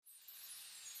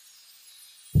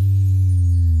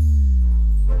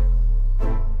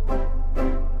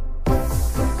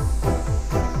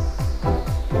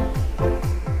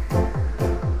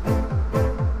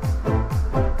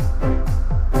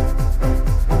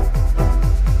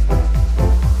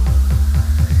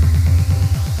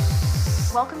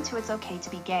to It's Okay to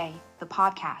Be Gay, the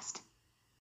podcast.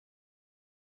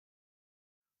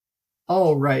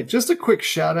 All right, just a quick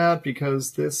shout out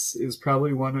because this is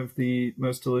probably one of the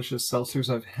most delicious seltzers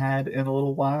I've had in a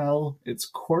little while. It's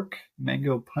Cork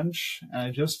Mango Punch.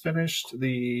 I just finished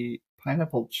the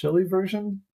pineapple chili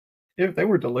version. They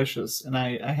were delicious, and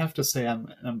I have to say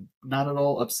I'm not at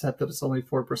all upset that it's only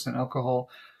 4% alcohol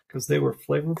because they were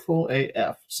flavorful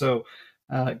AF. So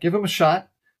give them a shot.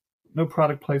 No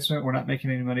product placement. We're not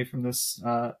making any money from this,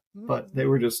 but they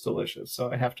were just delicious.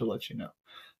 So I have to let you know.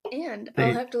 And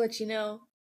I'll have to let you know,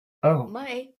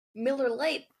 my Miller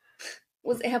Lite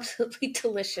was absolutely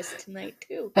delicious tonight,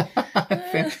 too.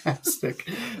 Fantastic.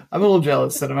 I'm a little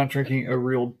jealous that I'm not drinking a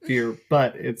real beer,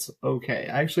 but it's okay.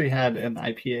 I actually had an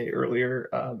IPA earlier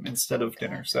instead of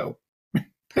dinner, so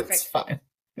it's fine.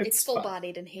 It's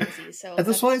full-bodied and hazy, so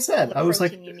that's what I said. I was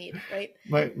like, you need, right?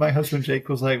 My husband Jake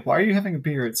was like, "Why are you having a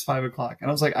beer? It's 5 o'clock."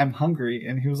 And I was like, "I'm hungry,"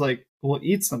 and he was like, "Well,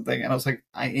 eat something." And I was like,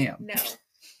 "I am." No.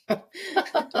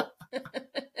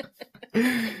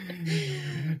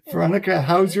 Veronica,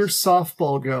 how's your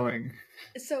softball going?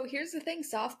 So here's the thing,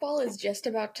 softball is just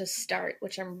about to start,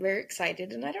 which I'm very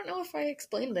excited, and I don't know if I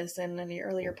explained this in any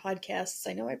earlier podcasts.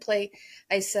 I know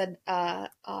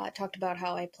talked about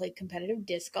how I play competitive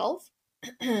disc golf,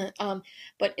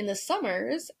 but in the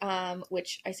summers,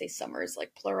 which I say summers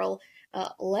like plural,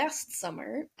 last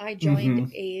summer I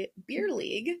joined a beer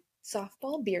league,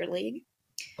 softball beer league.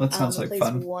 That sounds like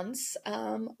fun. Once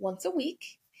a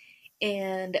week.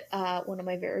 And one of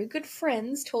my very good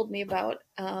friends told me about,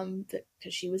 because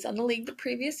she was on the league the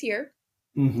previous year.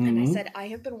 And I said, I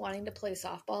have been wanting to play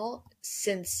softball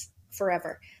since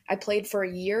forever. I played for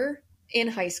a year in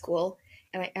high school,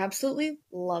 and I absolutely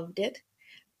loved it.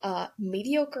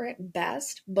 Mediocre at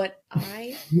best, but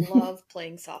I love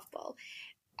playing softball.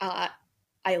 I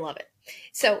love it.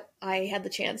 So I had the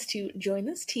chance to join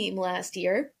this team last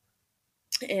year.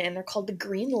 And they're called the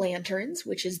Green Lanterns,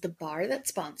 which is the bar that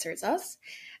sponsors us.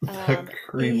 The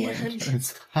Green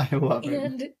Lanterns. I love it.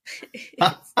 And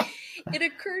it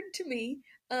occurred to me,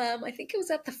 I think it was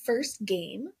at the first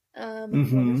game,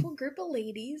 wonderful group of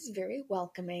ladies, very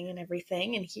welcoming and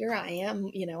everything. And here I am,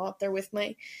 out there with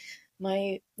my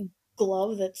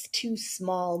glove that's too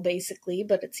small, basically,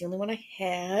 but it's the only one I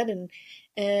had.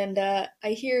 And I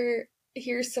hear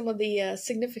some of the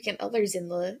significant others in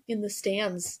the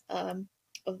stands,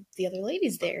 of the other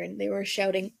ladies there, and they were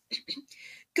shouting,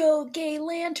 "Go Gay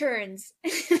Lanterns!"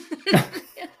 And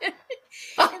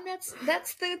that's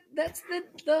the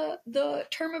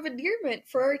term of endearment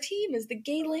for our team is the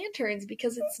Gay Lanterns,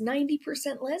 because it's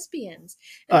 90% lesbians.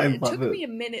 And it took me a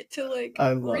minute to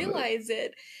realize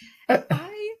it.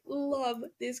 I love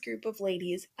this group of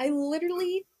ladies. I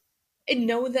literally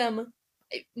know them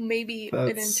maybe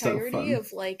an entirety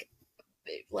of like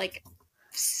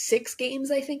 6 games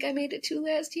I think I made it to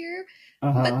last year.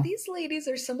 But these ladies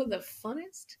are some of the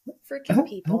funnest freaking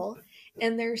people,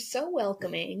 and they're so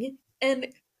welcoming, and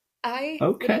I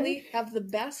really have the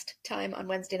best time on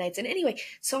Wednesday nights. And anyway,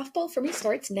 softball for me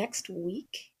starts next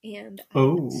week, and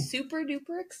I'm super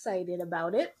duper excited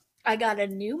about it. I got a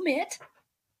new mitt.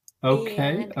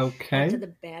 Okay. Went to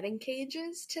the batting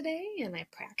cages today, and I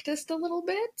practiced a little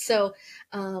bit. So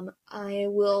I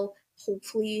will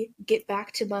hopefully get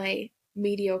back to my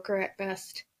mediocre at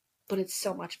best, but it's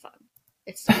so much fun.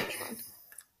 It's so much fun.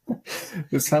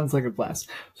 This sounds like a blast.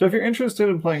 So if you're interested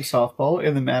in playing softball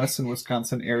in the Madison,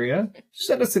 Wisconsin area,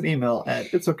 send us an email at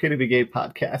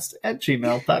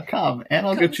itsokaytobegaypodcast@gmail.com, and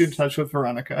I'll get you in touch with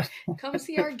Veronica. Come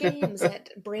see our games at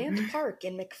Brandt Park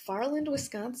in McFarland,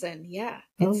 Wisconsin. Yeah,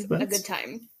 it's a good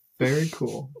time. Very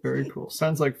cool. Very cool.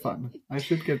 Sounds like fun. I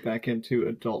should get back into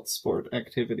adult sport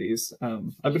activities.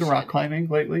 I've been rock climbing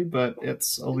lately, but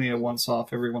it's only a once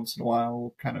off every once in a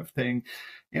while kind of thing.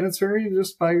 And it's very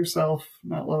just by yourself.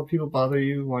 Not a lot of people bother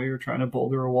you while you're trying to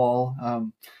boulder a wall.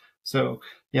 So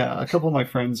yeah, a couple of my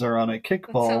friends are on a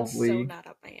kickball league. So not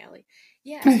up my alley.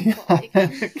 Yeah.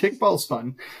 Kickball's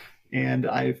fun. And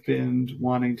I've been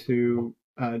wanting to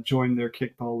join their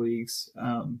kickball leagues.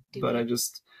 But I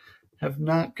just have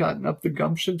not gotten up the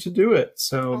gumption to do it.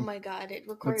 So oh my god, it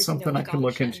requires it's something I could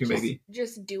look into. Maybe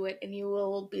just do it, and you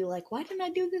will be like, "Why didn't I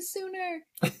do this sooner?"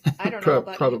 I don't know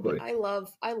about probably. You, but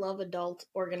I love adult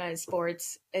organized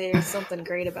sports. There's something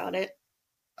great about it.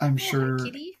 I'm sure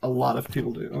a lot of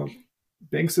people do. Oh,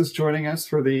 Binks is joining us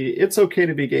for the It's Okay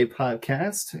to Be Gay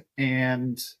podcast,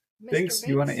 and Binks,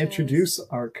 you want to introduce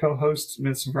our co-host,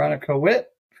 Miss Veronica Witt?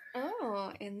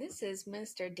 And this is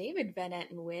Mr. David Van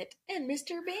Ettenwitt and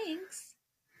Mr. Binks.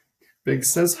 Binks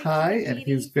says hi, and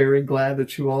he's very glad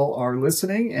that you all are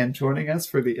listening and joining us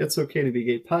for the It's Okay to Be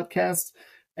Gay podcast.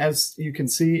 as you can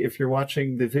see, if you're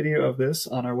watching the video of this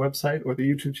on our website or the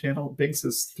YouTube channel, Biggs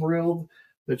is thrilled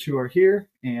that you are here,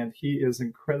 and he is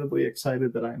incredibly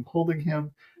excited that I am holding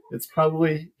him. It's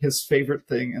probably his favorite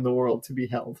thing in the world to be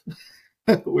held,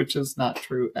 which is not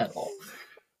true at all.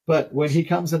 But when he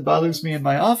comes and bothers me in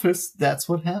my office, that's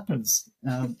what happens.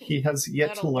 He has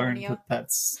yet to learn that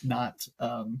that's not,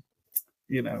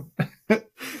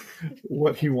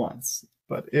 what he wants,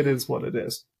 but it is what it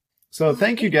is. So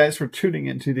thank you guys for tuning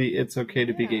into the It's Okay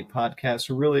to Be Gay podcast.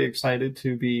 We're really excited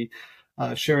to be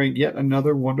sharing yet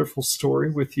another wonderful story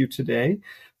with you today.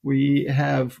 We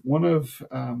have one of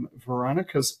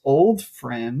Veronica's old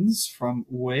friends from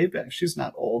way back. She's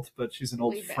not old, but she's an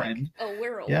old friend. Oh,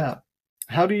 we're old. Yeah.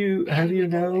 How do you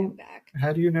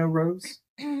know Rose?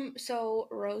 So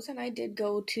Rose and I did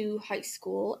go to high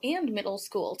school and middle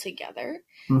school together.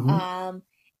 Mm-hmm.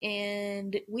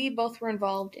 And we both were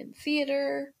involved in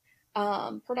theater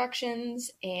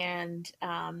productions and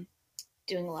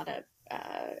doing a lot of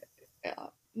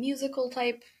musical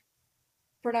type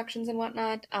productions and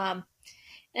whatnot.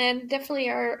 And definitely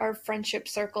our friendship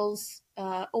circles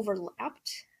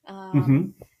overlapped.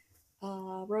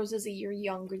 Rose is a year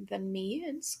younger than me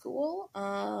in school,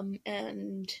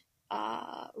 and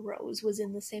Rose was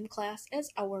in the same class as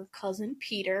our cousin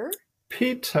Peter.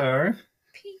 That's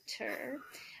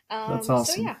awesome.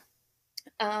 So yeah,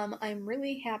 I'm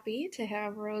really happy to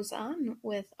have Rose on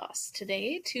with us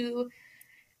today to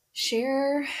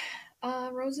share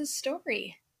Rose's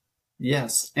story.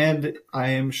 Yes, and I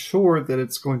am sure that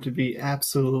it's going to be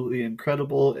absolutely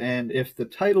incredible. And if the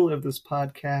title of this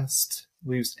podcast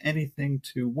leaves anything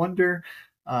to wonder,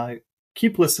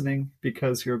 keep listening,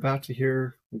 because you're about to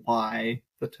hear why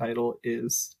the title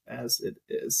is as it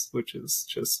is, which is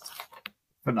just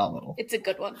phenomenal. It's a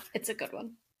good one.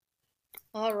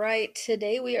 All right,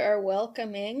 today we are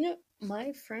welcoming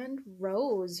my friend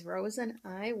Rose. Rose and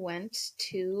I went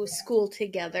to school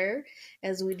together.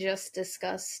 As we just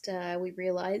discussed, we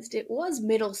realized it was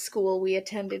middle school we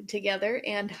attended together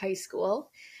and high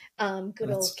school. Good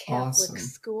That's old Catholic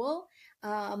school.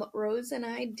 Rose and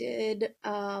I did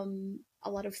a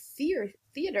lot of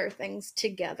theater things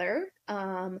together,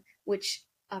 which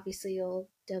obviously you'll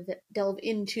delve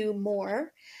into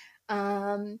more.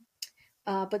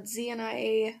 But Z and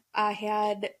I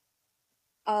had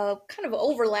a kind of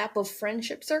overlap of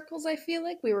friendship circles. I feel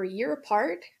like we were a year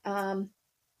apart.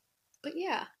 But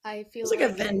yeah, I feel it's like a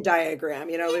Venn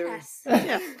diagram, Yes,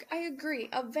 I agree.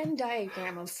 A Venn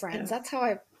diagram of friends. Yeah. That's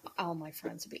how all my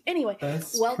friends would be. Anyway,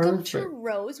 That's welcome perfect. to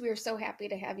Rose. We are so happy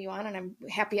to have you on, and I'm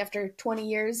happy after 20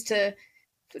 years to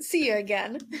see you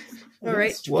again. All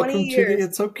right, welcome years. To the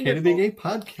It's Okay to Be Gay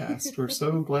podcast. We're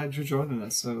so glad you're joining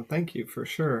us. So thank you for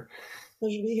sure.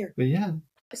 Pleasure to be here. But yeah.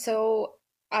 So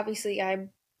obviously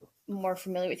I'm more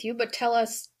familiar with you, but tell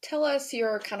us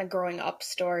your kind of growing up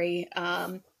story.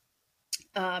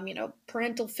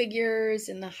 Parental figures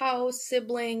in the house,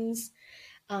 siblings,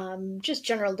 just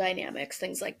general dynamics,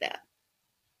 things like that.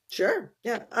 Sure.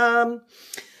 Yeah. My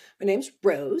name's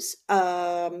Rose,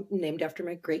 named after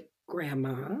my great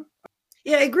grandma.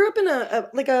 Yeah, I grew up in a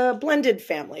blended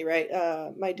family, right?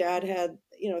 My dad had,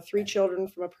 3 children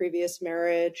from a previous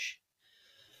marriage,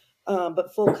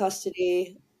 but full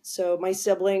custody. So my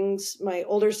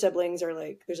older siblings are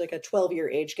there's a 12-year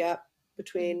age gap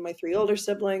between my 3 older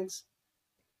siblings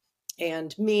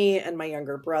and me and my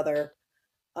younger brother.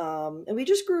 And we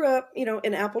just grew up,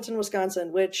 in Appleton,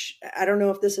 Wisconsin, which I don't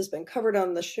know if this has been covered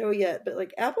on the show yet, but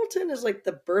Appleton is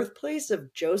the birthplace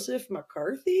of Joseph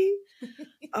McCarthy,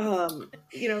 and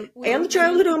the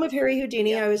childhood home of Harry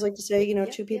Houdini. Yep. I always like to say,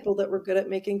 2 people that were good at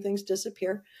making things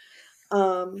disappear.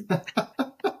 And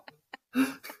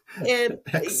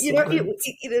it's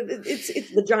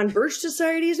the John Birch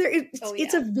Society is there.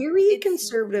 It's a very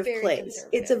conservative place.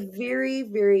 It's a very,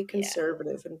 very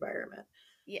conservative environment.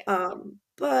 Yeah.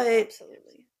 But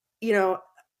absolutely.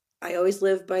 I always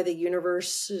live by the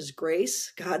universe's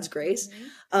grace, God's grace.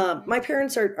 Mm-hmm. My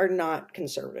parents are not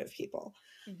conservative people.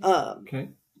 Mm-hmm. Okay.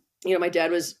 My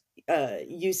dad was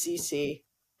UCC,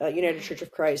 United Church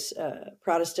of Christ,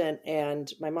 Protestant,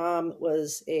 and my mom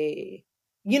was a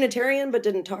Unitarian, but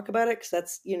didn't talk about it because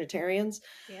that's Unitarians.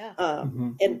 Yeah.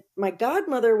 And my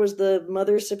godmother was the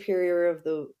Mother Superior of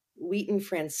the Wheaton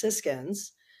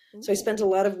Franciscans. Ooh. So I spent a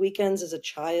lot of weekends as a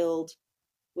child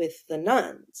with the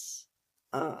nuns.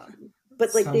 But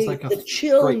the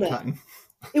chill time.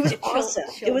 It was awesome.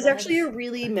 It was actually a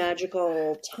really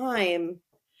magical time.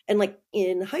 And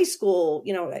in high school,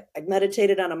 I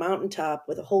meditated on a mountaintop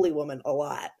with a holy woman a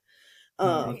lot.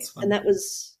 And that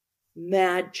was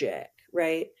magic.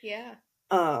 Right. Yeah.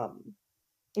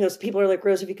 people are like,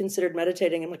 Rose, have you considered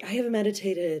meditating? I'm like, I haven't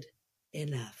meditated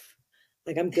enough.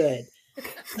 Like, I'm good.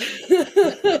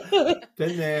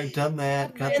 Been there, done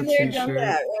that, got Been the there, t-shirt. done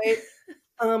that,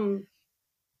 right?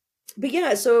 But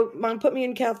yeah, so mom put me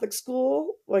in Catholic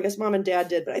school. Well, I guess mom and dad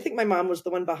did, but I think my mom was the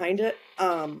one behind it.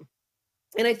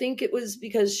 And I think it was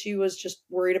because she was just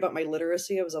worried about my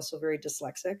literacy. I was also very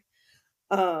dyslexic.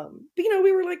 But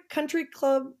we were like country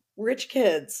club rich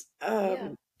kids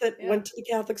that went to the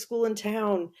Catholic school in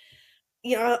town.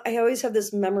 I always have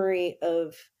this memory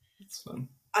of, it's fun.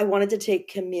 I wanted to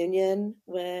take communion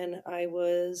when I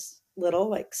was little,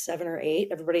 like 7 or 8.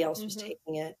 Everybody else was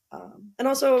taking it. And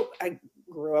also I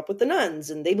grew up with the nuns,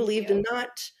 and they believed in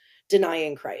not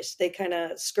denying Christ. They kind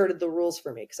of skirted the rules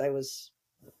for me because I was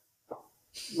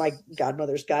my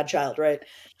godmother's godchild, right?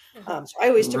 So I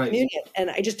always took communion, and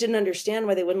I just didn't understand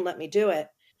why they wouldn't let me do it.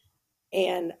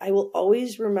 And I will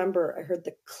always remember I heard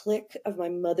the click of my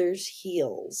mother's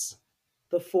heels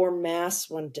before mass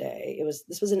one day.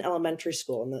 This was in elementary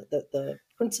school, and the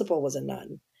principal was a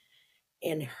nun.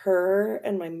 And her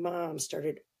and my mom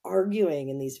started arguing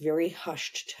in these very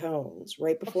hushed tones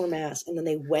right before mass. And then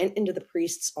they went into the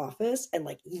priest's office, and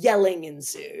like yelling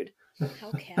ensued.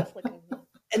 How Catholic of them.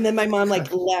 And then my mom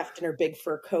like left in her big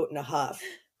fur coat and a huff.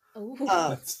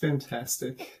 That's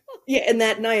fantastic. Yeah, and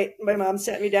that night my mom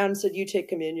sat me down and said, "You take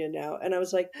communion now." And I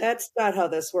was like, "That's not how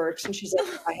this works." And she's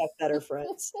like, "I have better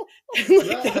friends."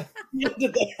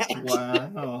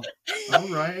 Wow. All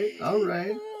right.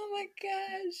 Oh my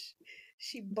gosh.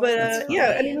 But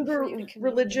we were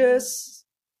religious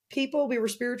people. We were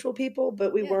spiritual people,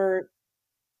 but we weren't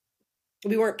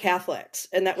Catholics.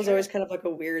 And that was always kind of like a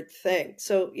weird thing.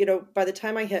 So, by the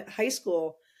time I hit high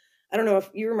school, I don't know if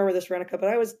you remember this, Renica, but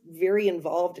I was very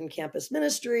involved in campus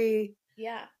ministry.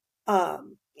 Yeah. I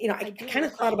kind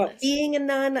of thought about being a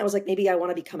nun. I was like, maybe I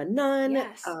want to become a nun.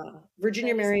 Yes.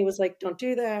 Virginia Mary was like, don't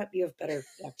do that. You have better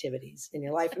activities in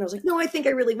your life. And I was like, no, I think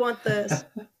I really want this.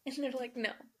 And they're like,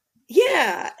 no.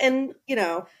 Yeah. And,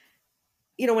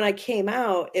 when I came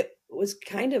out, it was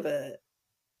kind of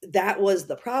that was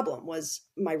the problem, was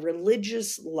my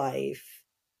religious life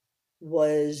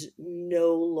was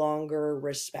no longer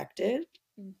respected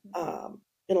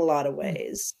in a lot of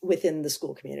ways within the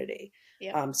school community.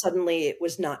 Yeah. Suddenly it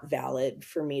was not valid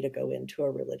for me to go into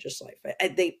a religious life.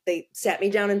 They sat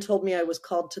me down and told me I was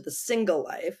called to the single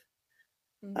life.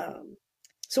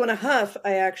 So in a huff,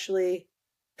 I actually,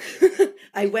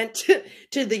 I went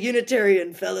to the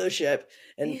Unitarian Fellowship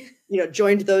and,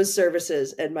 joined those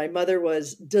services. And my mother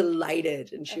was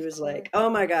delighted. And she was like, "Oh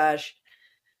my gosh,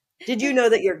 did you know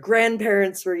that your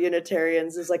grandparents were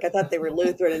Unitarians?" It's like, I thought they were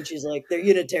Lutheran. And she's like, "They're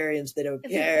Unitarians. They don't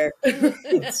care."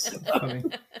 That's so funny.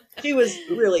 She was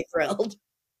really thrilled.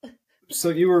 So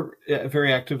you were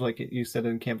very active, like you said,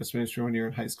 in campus ministry when you were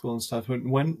in high school and stuff.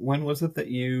 When was it that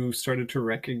you started to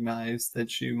recognize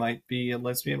that you might be a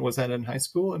lesbian? Was that in high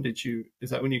school? And is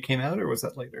that when you came out, or was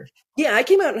that later? Yeah, I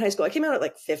came out in high school. I came out at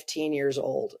like 15 years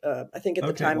old. I think at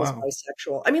the time I was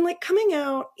bisexual. I mean, like coming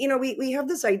out, we have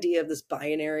this idea of this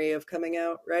binary of coming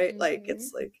out, right? Like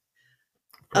it's like,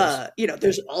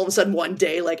 there's all of a sudden one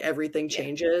day, like everything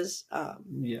changes.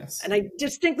 Yes. And I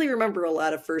distinctly remember a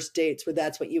lot of first dates where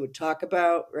that's what you would talk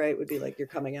about, right? Would be like your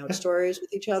coming out stories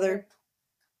with each other.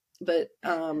 But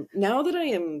now that I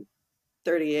am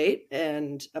 38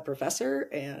 and a professor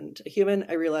and a human,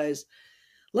 I realize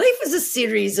life is a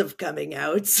series of coming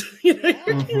outs,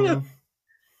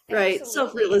 right?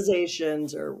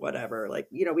 Self-realizations or whatever. Like,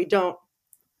 we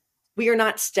are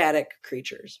not static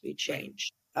creatures. We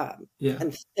change.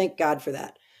 And thank God for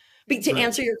that. But to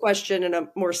answer your question in a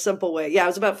more simple way, I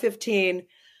was about 15.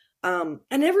 I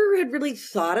never had really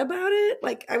thought about it.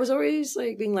 Like I was always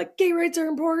like being like, gay rights are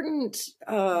important.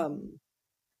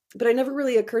 But it never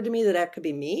really occurred to me that could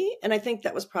be me. And I think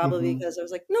that was probably because I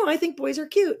was like, no, I think boys are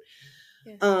cute.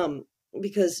 Yeah.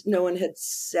 Because no one had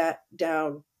sat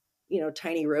down,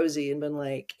 tiny Rosie and been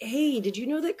like, hey, did you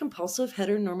know that compulsive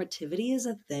heteronormativity is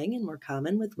a thing and more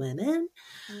common with women?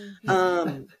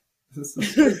 No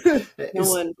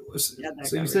one.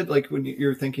 So you said like when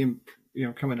you're thinking,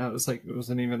 coming out, it's like it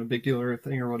wasn't even a big deal or a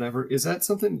thing or whatever. Is that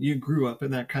something you grew up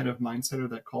in, that kind of mindset or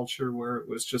that culture where it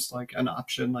was just like an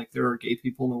option, like there are gay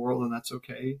people in the world and that's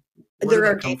okay? There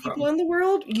are gay people in the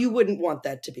world. You wouldn't want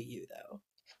that to be you,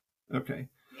 though. Okay.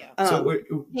 Yeah. So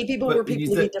gay people were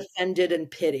people to be defended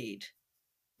and pitied.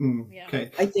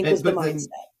 Okay. I think was the mindset.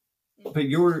 But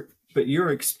your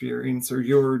experience or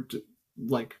your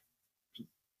like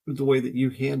the way that you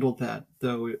handled that,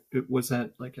 though, it was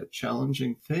that like a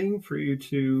challenging thing for you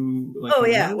to like. Oh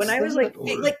yeah, when I was like,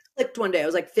 it like clicked one day. I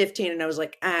was like 15, and I was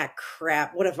like,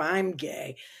 crap. What if I'm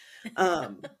gay?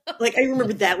 Like I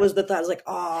remember that was the thought. I was like,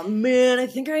 oh man, I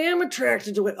think I am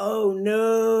attracted to it. Oh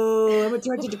no, I'm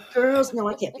attracted to girls. No,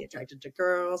 I can't be attracted to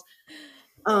girls.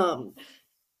 And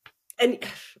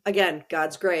again,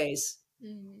 God's grace.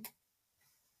 Mm.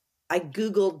 I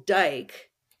Googled dyke,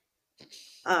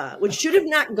 which should have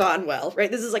not gone well,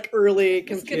 right? This is like early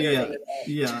computer.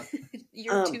 Yeah.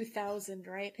 Year 2000,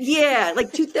 right? Yeah,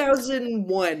 like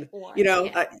 2001. You know,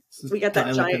 yeah. We got that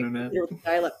Dial-up giant internet.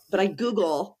 dial-up. But I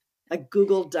Google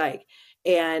dyke,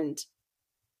 and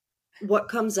what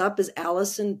comes up is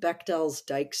Alison Bechdel's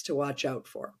Dykes to Watch Out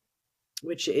For,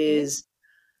 which is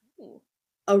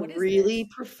a really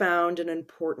profound and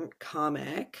important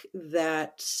comic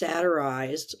that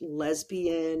satirized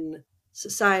lesbian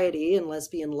society and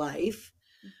lesbian life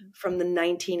from the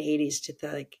 1980s to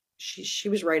like she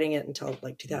was writing it until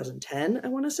like 2010, I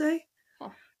want to say.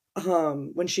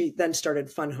 When she then started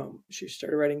Fun Home. She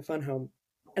started writing Fun Home.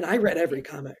 And I read every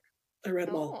comic. I read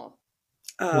them all.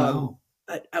 Wow.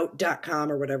 At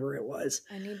out.com or whatever it was.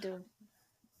 I need to.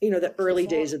 You know, the early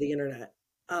days of the internet.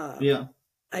 Yeah.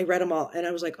 I read them all and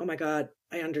I was like, oh my God,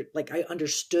 I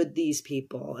understood these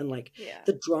people and like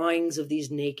the drawings of these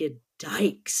naked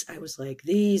dykes. I was like,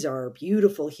 these are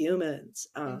beautiful humans.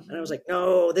 And I was like,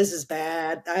 no, this is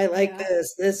bad. I like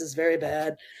this. This is very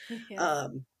bad.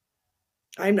 I'm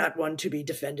not one to be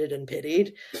defended and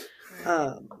pitied.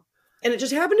 And it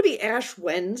just happened to be Ash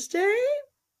Wednesday.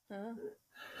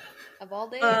 Of all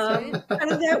days, right?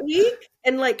 Kind of that week.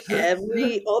 And like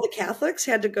all the Catholics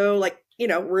had to go, like, you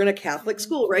know, we're in a Catholic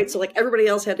school, right? So like everybody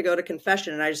else had to go to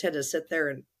confession and I just had to sit there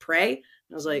and pray. And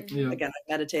I was like, again,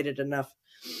 I meditated enough.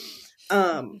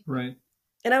 Right.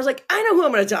 And I was like, I know who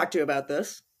I'm going to talk to about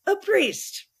this. A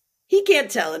priest. He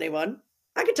can't tell anyone.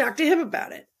 I could talk to him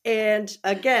about it. And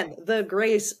again, the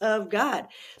grace of God.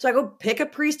 So I go pick a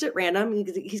priest at random.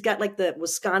 He's got like the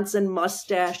Wisconsin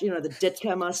mustache, you know, the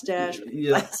Ditka mustache.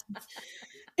 Yeah.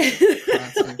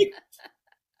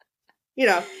 You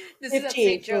know, This 15, is at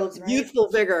St. Joe's, right? Youthful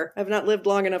vigor. I've not lived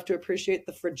long enough to appreciate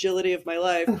the fragility of my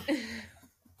life. And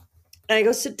I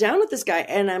go sit down with this guy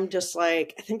and I'm just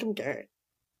like, I think I'm gay.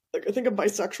 Like, I think I'm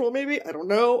bisexual maybe. I don't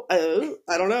know.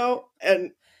 I don't know.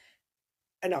 And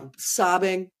I'm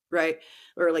sobbing, right?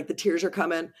 Or like the tears are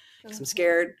coming because I'm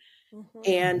scared.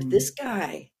 And this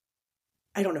guy,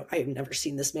 I don't know. I have never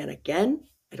seen this man again.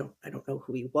 I don't know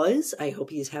who he was. I hope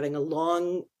he's having a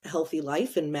long, healthy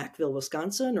life in Mackville,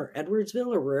 Wisconsin, or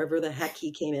Edwardsville, or wherever the heck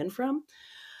he came in from.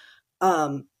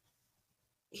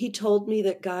 He told me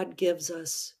that God gives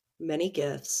us many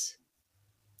gifts,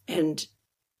 and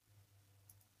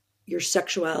your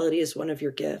sexuality is one of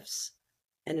your gifts,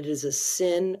 and it is a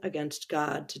sin against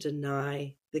God to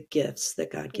deny the gifts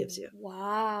that God gives you.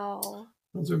 Wow.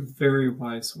 Those are very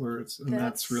wise words, and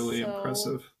that's really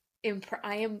impressive.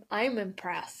 I'm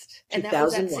impressed. And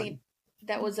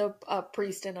that was a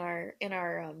priest in our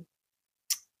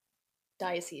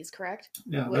diocese, correct?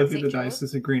 Yeah, that would be the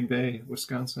diocese of Green Bay,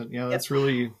 Wisconsin. Yeah, that's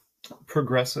really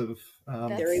progressive.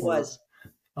 There he was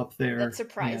up there. That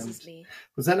surprises me.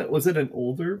 Was it an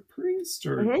older priest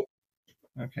or?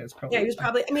 Okay, it's probably. Yeah, he was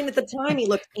probably. I mean, at the time he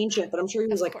looked ancient, but I'm sure he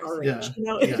was like our age. Yeah. You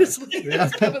know, it was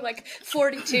like, Probably like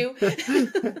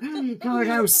 42. God,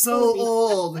 I was so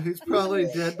old. He's probably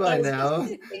dead by now.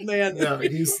 Man, no,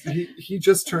 he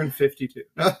just turned 52.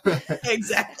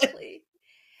 Exactly.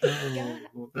 Yeah,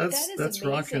 Well, that that's is amazing,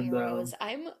 rocking, though. Rose.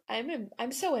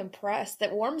 I'm so impressed.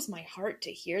 That warms my heart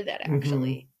to hear that.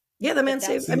 Actually, yeah, the man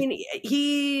saved. I mean,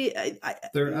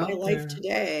 They're my out life there.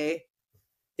 today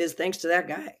is thanks to that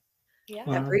guy. yeah.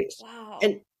 That priest. Wow.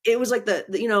 And it was like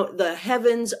the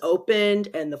heavens opened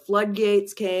and the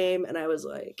floodgates came, and I was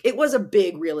like, it was a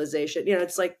big realization. You know,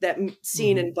 it's like that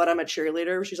scene in But I'm a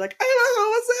Cheerleader where she's like, I'm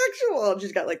homosexual, and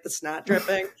she's got like the snot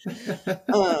dripping.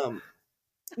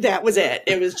 That was it.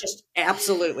 It was just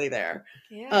absolutely there.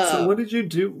 Yeah. So what did you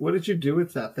do? What did you do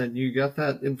with that? Then you got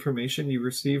that information, you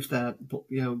received that,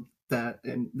 that,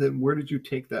 and then where did you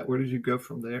take that? Where did you go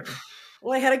from there?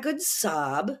 Well, I had a good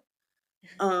sob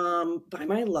by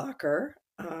my locker.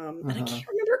 And I can't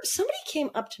remember. Somebody came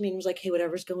up to me and was like, "Hey,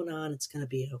 whatever's going on, it's going to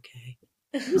be okay."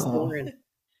 It was boring.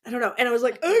 I don't know. And I was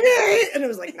like, "Okay," and it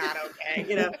was like, "Not okay,"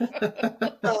 you know.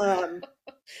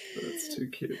 That's too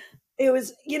cute. It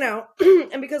was,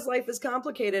 and because life is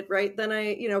complicated, right? Then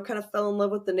I, kind of fell in love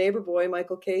with the neighbor boy,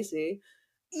 Michael Casey.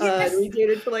 Yes. We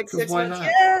dated for like 6 months. Not?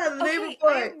 Yeah, the neighbor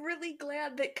boy. I'm really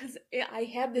glad that because I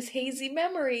had this hazy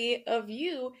memory of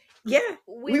you. Yeah,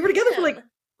 we were together for like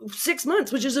 6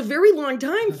 months, which is a very long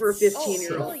time for a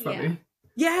 15-year-old. Funny.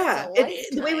 Yeah,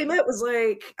 the way we met was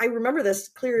like, I remember this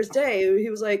clear as day. He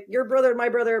was like, "Your brother and my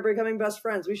brother are becoming best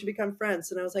friends. We should become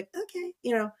friends." And I was like, "Okay,"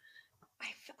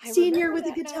 I Senior with a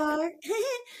remember that guitar.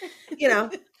 You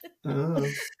know. Oh,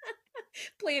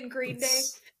 playing Green Day.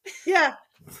 it's- Yeah.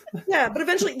 Yeah. But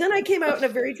eventually, then I came out in a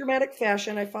very dramatic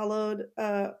fashion. I followed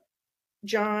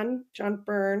John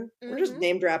Byrne. We're just Mhm.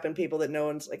 name dropping people that no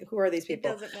one's like, who are these It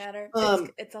people? doesn't matter.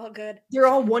 Um, It's all good. They're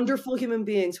all wonderful human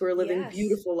beings who are living Yes.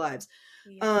 beautiful lives.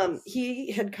 Yes.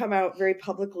 He had come out very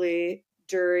publicly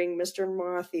during Mr.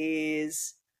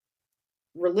 Mothy's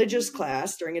religious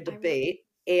class during a debate.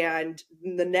 And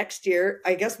the next year,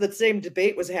 I guess the same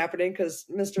debate was happening because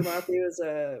Mr. Mothy was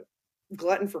a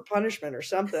glutton for punishment or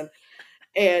something.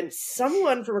 And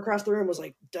someone from across the room was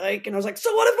like, Dyke. And I was like,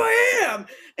 so what if I am?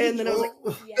 And then I was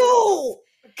like, Yes. goal!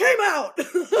 Came out.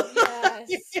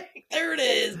 Yes. There it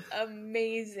is.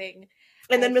 Amazing.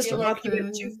 And then I Mr. feel like Mothy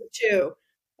went 2 for 2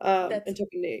 That's- and took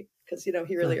a knee because, he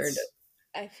really earned it.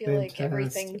 I feel like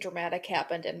everything Fantastic. dramatic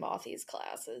happened in Mothy's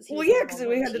classes. He Well, was yeah, the because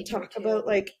number we one had to teacher, talk too. about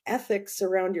like ethics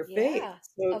around your faith. Yeah,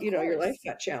 So, of your life course.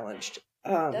 got challenged.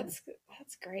 That's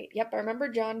great. Yep, I remember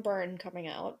John Byrne coming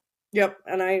out. Yep.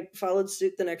 And I followed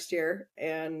suit the next year.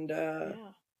 And Yeah.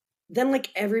 then like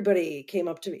everybody came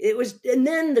up to me. And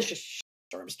then the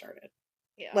storm started.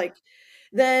 Yeah. Like,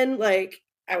 then like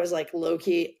I was like low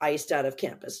key iced out of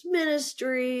campus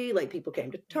ministry. Like people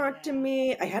came to talk to Yeah.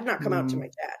 me. I had not come out to my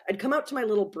dad. I'd come out to my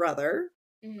little brother.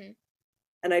 Mhm.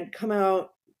 And I'd come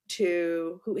out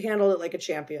to who handled it like a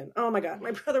champion. Oh my God,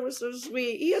 my brother was so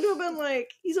sweet. He had to have been like,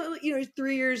 he's only, he's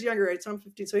 3 years younger, right? So I'm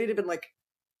 15. So he'd have been like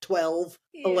 12,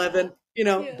 11,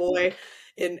 Yeah. boy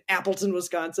in Appleton,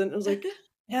 Wisconsin. I was like,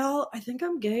 Hal, I think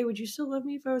I'm gay. Would you still love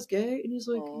me if I was gay? And he's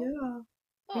like, Aw. yeah.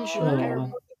 Oh, You sure?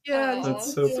 Aw. Yeah. he's That's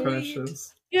like, so sweet.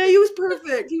 precious. Yeah, he was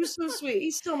perfect. He was so sweet.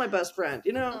 He's still my best friend,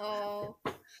 Oh,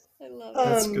 I love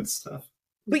That's it. good stuff.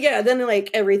 But yeah, then like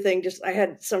everything just, I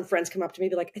had some friends come up to me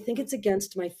and be like, I think it's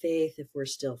against my faith if we're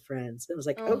still friends. And I was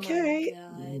like, Oh my okay.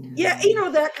 God. Yeah,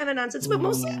 that kind of nonsense. But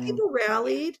most of the people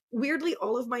rallied. Weirdly,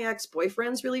 all of my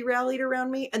ex-boyfriends really rallied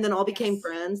around me and then all became Yes.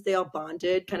 friends. They all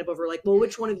bonded kind of over like, well,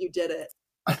 which one of you did it?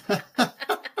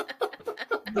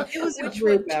 It was a Which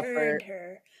group one effort. turned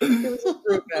her? It was a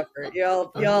group effort.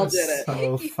 Y'all That did was it.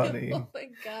 So funny. Oh my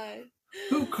God.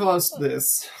 Who caused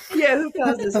this? Yeah, who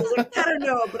caused this? I was like, I don't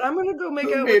know, but I'm gonna go make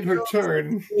Who out made with her girls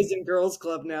turn? Boys and Girls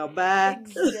Club now. Bye.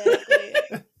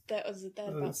 Exactly. That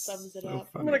about That's sums it so up.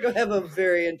 I'm funny. gonna go have a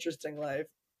very interesting life.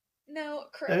 Now,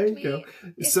 There correct you me. go.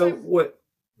 if So I'm- what?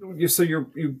 So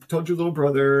you told your little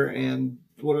brother, and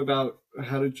what about?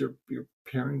 How did your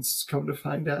parents come to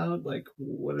find out? Like,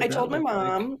 what? Did I that told my look like?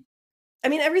 mom. I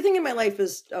mean, everything in my life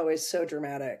is always so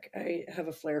dramatic. I have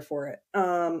a flair for it.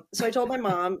 So I told my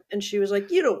mom, and she was like,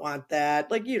 "You don't want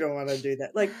that. Like, you don't want to do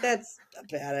that. Like, that's a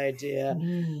bad idea."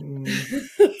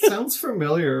 Sounds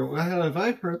familiar. Wow, have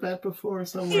I heard that before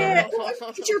somewhere? Yeah,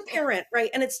 it's your parent, right?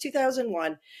 And it's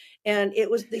 2001, and it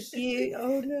was the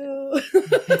oh no.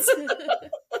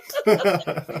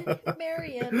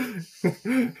 Marion.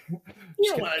 You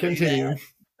don't wanna do Continue. that.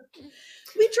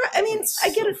 We try. I mean, That's I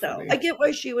get so it though. funny. I get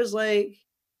why she was like,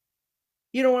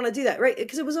 "You don't want to do that," right?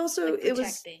 Because it was also Like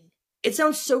protecting. It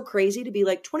sounds so crazy to be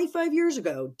like 25 years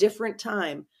ago, different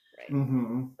time, Right.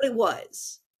 Mm-hmm. but it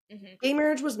was. Mhm. Gay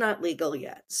marriage was not legal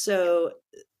yet, so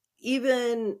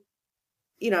even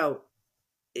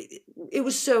it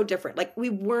was so different. Like we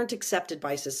weren't accepted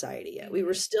by society yet. We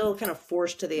were still kind of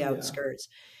forced to the Yeah. outskirts.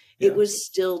 Yeah. It was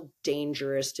still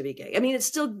dangerous to be gay. I mean, it's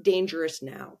still dangerous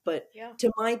now, but Yeah.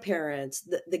 to my parents,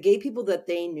 the gay people that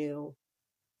they knew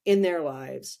in their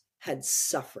lives had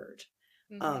suffered.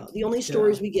 Mhm. The only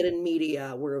stories we get in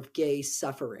media were of gay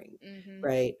suffering, Mhm.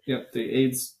 right? Yeah, the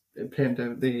AIDS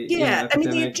pandemic. Yeah, I mean,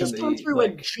 they had epidemic just and gone the, through a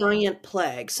like, giant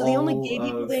plague. So the only all gay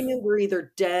people of- they knew were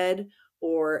either dead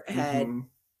or had mhm.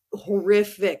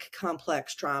 horrific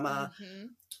complex trauma. Mhm.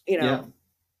 Yeah.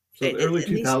 So the early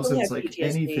and they still 2000s, had like PTSD.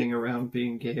 anything around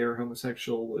being gay or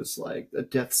homosexual was like a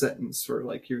death sentence for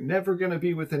like, you're never going to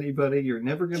be with anybody. You're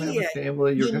never going to have Yeah, a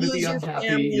family. You're you going to be lose your unhappy.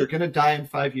 family. You're going to die in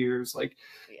 5 years. Like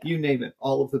Yeah. you name it,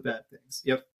 all of the bad things.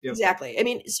 Yep. Exactly. I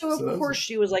mean, so So of that's- course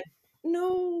she was like,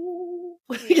 no.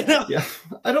 Yeah. Yeah.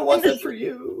 I don't want that for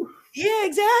you. Yeah,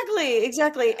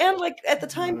 exactly. And like at the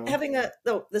time Wow. having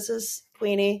this is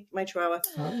Queenie, my chihuahua.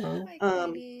 Oh, Hi,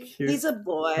 Um, Katie. cute. He's a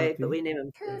boy, Puppy. but we name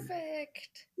him.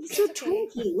 Perfect. He's so It's okay.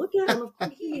 twinky. Look at him.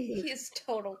 He is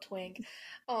total twink.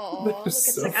 Oh, That look at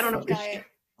was so this I don't know. guy.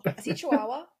 Is he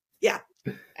Chihuahua? Yeah.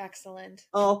 Excellent.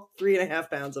 All 3.5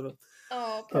 pounds of him.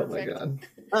 Oh, Oh my perfect.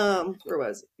 god. Where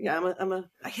was it? Yeah,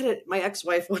 I had it. My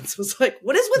ex-wife once was like,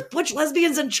 "What is with butch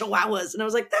lesbians and chihuahuas?" And I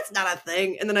was like, "That's not a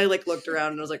thing." And then I like looked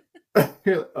around and I was like,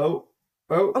 Oh.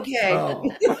 "Okay." Oh.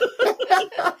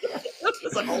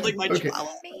 Because I'm holding my Okay.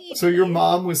 chihuahua. So your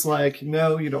mom was like,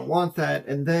 no, you don't want that.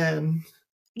 And then...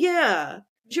 Yeah.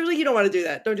 She was like, you don't want to do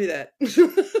that. Don't do that.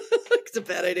 It's a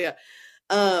bad idea.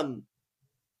 And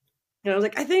I was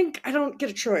like, I think I don't get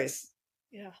a choice.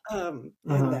 Yeah. On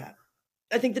that.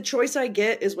 I think the choice I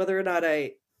get is whether or not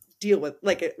I deal with,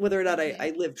 like, whether or not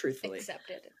I live truthfully.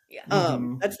 Accepted. Yeah.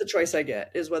 That's the choice I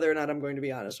get, is whether or not I'm going to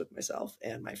be honest with myself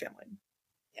and my family.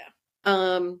 Yeah.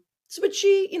 So, but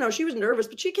she, you know, she was nervous,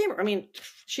 but she came, I mean,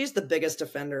 she's the biggest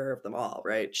offender of them all,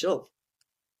 right? She'll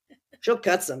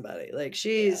cut somebody. Like,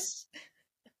 she's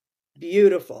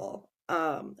beautiful.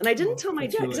 And I didn't tell my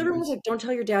dad, because everyone was like, don't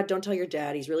tell your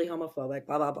dad. He's really homophobic,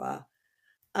 blah, blah, blah.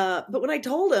 But when I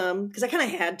told him, because I kind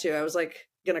of had to, I was like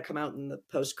going to come out in the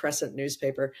Post-Crescent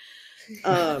newspaper.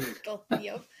 Some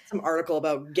article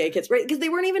about gay kids, right? Because they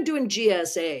weren't even doing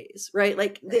GSAs, right?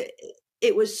 Like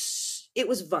it was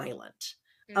violent.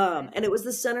 And it was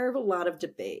the center of a lot of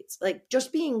debates. Like,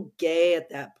 just being gay at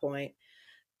that point,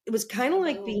 it was kind of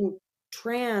like being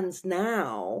trans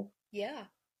now. Yeah.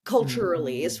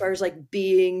 Culturally, as far as like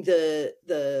being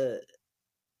the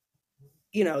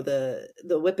you know,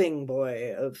 the whipping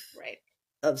boy of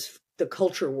the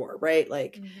culture war, right?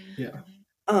 Like,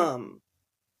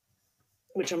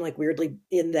 which I'm like weirdly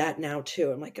in that now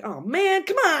too. I'm like, oh man,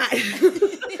 come on.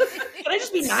 Can I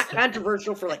just be not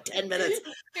controversial for like 10 minutes?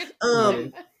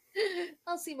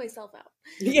 I'll see myself out.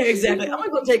 Yeah, exactly. I'm gonna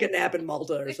go take a nap in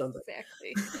Malta or something.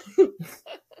 Exactly.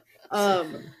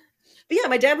 But yeah,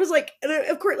 my dad was like, and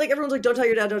of course, like everyone's like, don't tell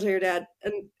your dad.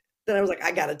 And then I was like,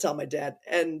 I gotta tell my dad.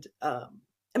 And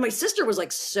my sister was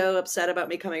like so upset about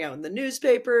me coming out in the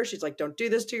newspaper. She's like, don't do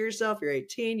this to yourself. You're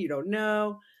 18. You don't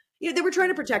know. You know, they were trying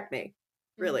to protect me,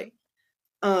 really.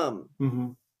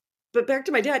 But back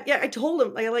to my dad. Yeah, I told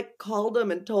him, I like called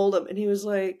him and told him, and he was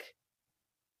like,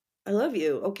 I love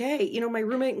you. Okay. You know, my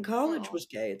roommate in college was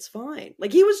gay. It's fine.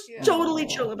 Like, he was totally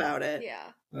chill about it. Yeah.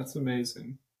 That's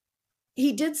amazing.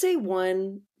 He did say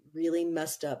one really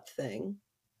messed up thing,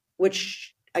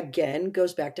 which again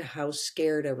goes back to how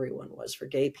scared everyone was for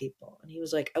gay people. And he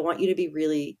was like, I want you to be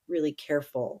really, really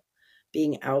careful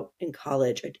being out in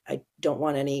college. I don't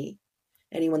want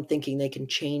anyone thinking they can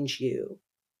change you.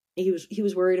 He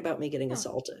was worried about me getting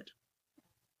assaulted.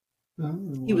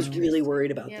 He was really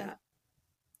worried about that.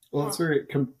 Well, it's very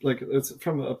it's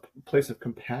from a place of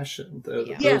compassion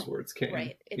that those words came.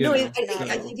 Right.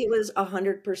 I think it was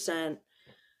 100%.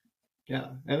 Yeah,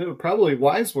 and it was probably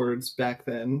wise words back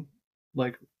then,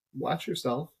 like watch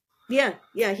yourself. Yeah.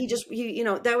 He you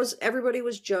know, that was, everybody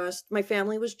was just, my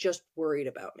family was just worried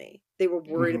about me. They were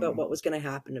worried about what was going to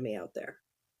happen to me out there.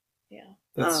 Yeah,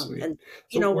 that's sweet. And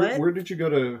you know where did you go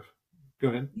to? Go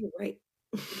ahead. You're right.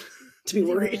 To be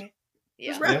worried. Right. It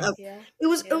was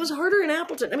rough. It was harder in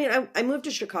Appleton. I mean, I moved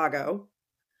to Chicago.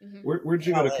 Where did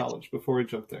you go to college before we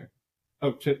jumped there?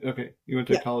 Oh, okay. You went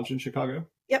to college in Chicago?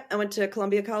 Yep. I went to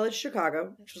Columbia College,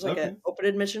 Chicago, which was like an open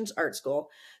admissions art school.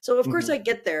 So of course I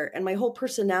get there, and my whole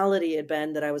personality had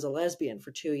been that I was a lesbian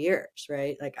for 2 years,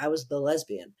 right? Like, I was the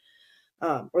lesbian,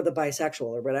 or the bisexual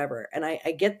or whatever. And I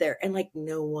get there, and like,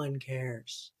 no one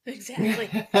cares. Exactly.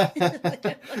 Like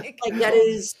that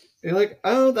is... You're like,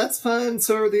 oh, that's fun.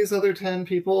 So are these other 10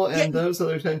 people and those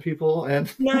other 10 people.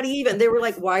 And not even. They were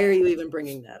like, why are you even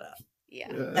bringing that up?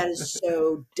 Yeah. That is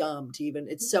so dumb to even,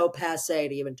 it's so passe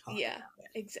to even talk about it.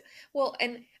 Exactly. Well,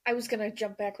 and I was going to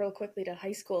jump back real quickly to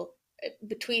high school.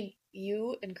 Between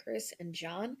you and Chris and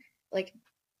John, like,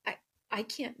 I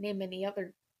can't name any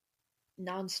other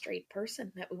non-straight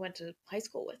person that we went to high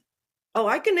school with. Oh,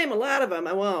 I can name a lot of them.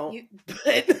 I won't.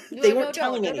 But they weren't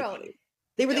telling anybody. Don't.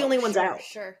 They were the only ones out.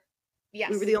 Sure. Yes.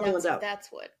 We were the only ones out.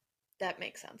 That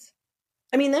makes sense.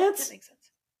 I mean, that makes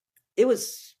sense. It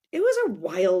was a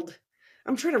wild,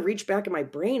 I'm trying to reach back in my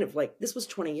brain of like, this was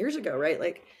 20 years ago, right?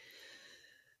 Like,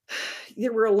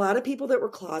 there were a lot of people that were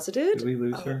closeted. Did we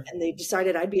lose her? And they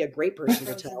decided I'd be a great person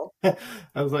to tell.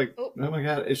 I was like, oh my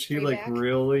God, is she like back?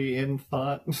 Really in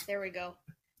thought? There we go.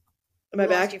 Am I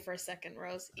back? Lost you for a second,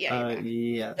 Rose. Yeah.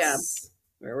 Yes. Yeah.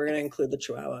 We're going to include the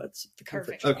Chihuahua. It's the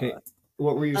perfect. Okay.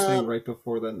 What were you saying right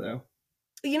before then, though?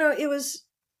 You know,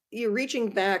 you're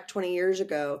reaching back 20 years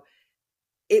ago.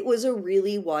 It was a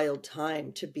really wild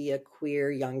time to be a queer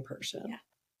young person.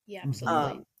 Yeah,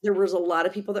 absolutely. There was a lot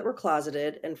of people that were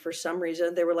closeted, and for some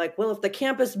reason they were like, well, if the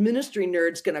campus ministry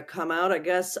nerd's going to come out, I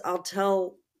guess I'll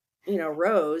tell,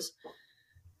 Rose.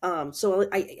 So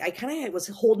I kind of was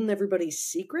holding everybody's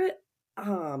secret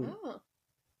about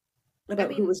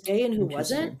who was gay and who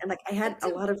wasn't. And like, I had a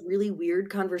lot of really weird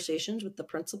conversations with the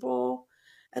principal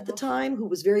at the time who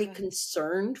was very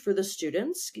concerned for the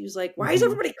students. He was like, why is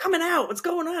everybody coming out? What's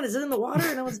going on? Is it in the water?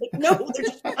 And I was like, no, they're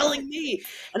just telling me.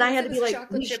 And I had to be like,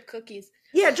 chocolate chip cookies.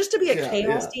 Yeah, just to be a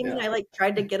chaos demon. I like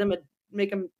tried to get him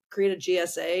make him create a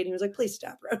GSA, and he was like, please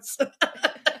stop, Rose.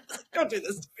 Don't do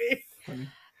this to me.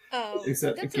 Is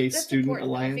that a Gay Student important.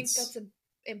 Alliance? I think that's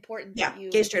important. Yeah,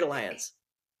 Gay Straight Alliance.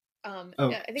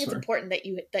 I think it's important that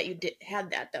you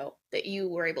had that, though, that you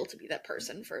were able to be that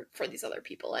person for these other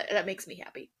people. That makes me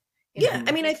happy. Yeah,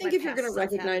 I mean, I think if you're going to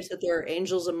recognize that there are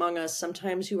angels among us,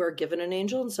 sometimes you are given an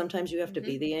angel, and sometimes you have to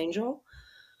be the angel.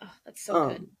 Oh, that's so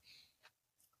good.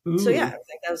 So yeah, I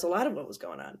think that was a lot of what was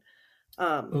going on.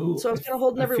 So I was kind of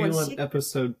holding everyone's secret. An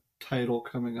episode title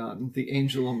coming on, The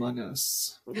Angel Among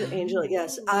Us. The angel,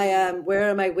 yes. I am, where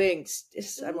are my wings?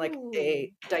 I'm like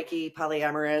a dykey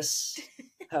polyamorous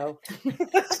hoe.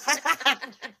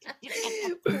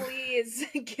 Please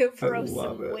give Rose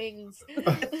some wings.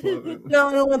 No,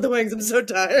 I don't want the wings. I'm so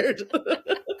tired.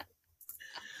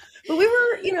 But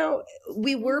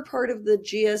we were part of the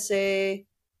GSA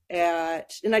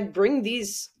and I'd bring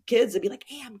these kids, I'd be like,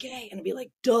 hey, I'm gay. And I'd be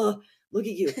like, duh, look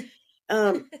at you.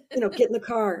 Get in the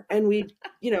car and we'd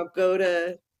go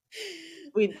to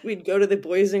the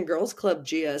Boys and Girls Club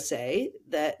GSA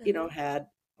that, had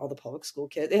all the public school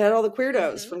kids. They had all the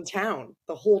queerdos from town,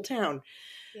 the whole town.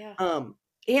 Yeah.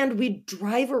 And we'd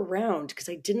drive around because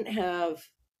I didn't have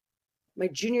my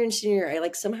junior and senior.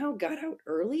 I somehow got out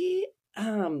early.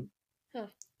 I'm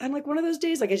like one of those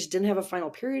days, I just didn't have a final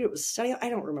period. It was study. I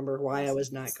don't remember why I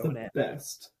was not going in.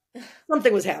 Best.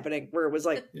 Something was happening where it was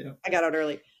like, I got out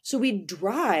early. So we'd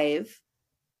drive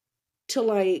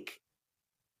to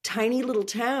tiny little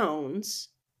towns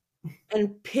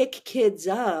and pick kids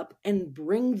up and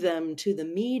bring them to the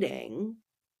meeting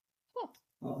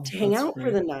to hang out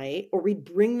for the night, or we'd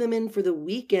bring them in for the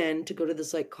weekend to go to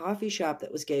this coffee shop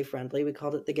that was gay friendly. We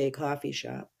called it the Gay Coffee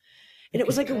Shop. And it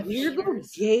was a weird little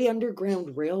gay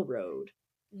underground railroad.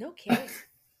 No kidding.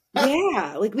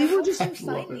 Yeah, we were just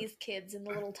find these kids in the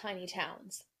little tiny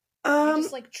towns. You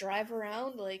just drive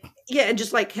around, and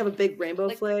just have a big rainbow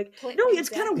flag. No, it's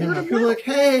kind of word of mouth. Like,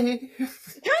 hey.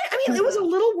 I mean, it was a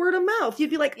little word of mouth. You'd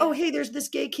be like, oh, hey, there's this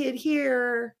gay kid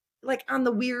here, on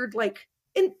the weird,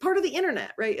 in part of the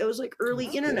internet, right? It was early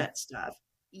internet stuff.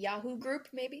 Yahoo group,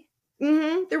 maybe.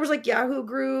 Mm-hmm. There was Yahoo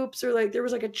groups, or there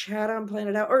was a chat on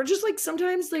Planet Out, or just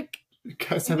sometimes you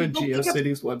guys have a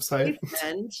GeoCities website.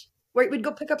 Right, we'd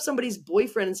go pick up somebody's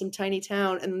boyfriend in some tiny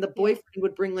town, and then the boyfriend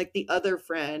would bring the other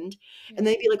friend, and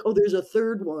they'd be like, "Oh, there's a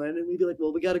third one," and we'd be like,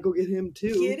 "Well, we got to go get him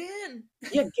too." Get in,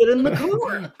 yeah, get in the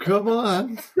car. Come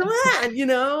on,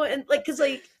 and because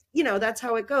that's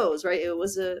how it goes, right? It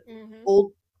was a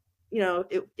old,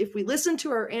 if we listen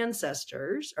to our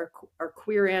ancestors, our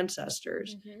queer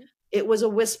ancestors, it was a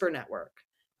whisper network,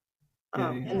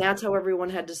 and that's how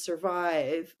everyone had to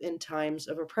survive in times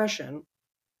of oppression.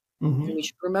 And we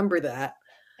should remember that.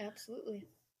 Absolutely.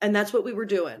 And that's what we were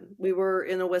doing. We were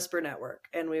in a whisper network,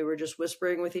 and we were just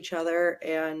whispering with each other.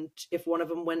 And if one of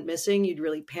them went missing, you'd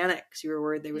really panic because you were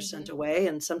worried they were sent away.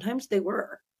 And sometimes they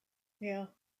were. Yeah.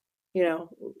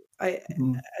 I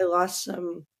lost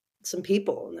some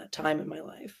people in that time in my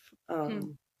life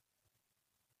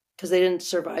because they didn't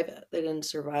survive it. They didn't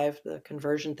survive the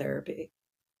conversion therapy.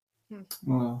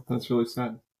 Well, that's really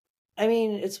sad. I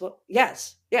mean, it's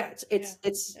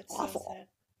it's awful.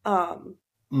 So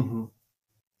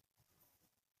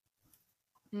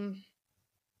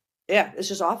Yeah, it's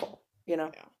just awful,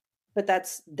 but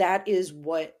that is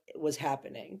what was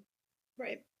happening.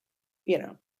 Right.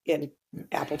 In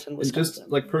Appleton, Wisconsin.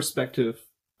 And just perspective,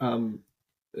 in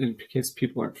case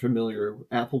people aren't familiar,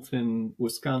 Appleton,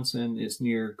 Wisconsin is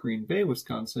near Green Bay,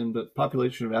 Wisconsin, but the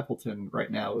population of Appleton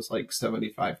right now is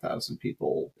 75,000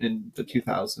 people. In the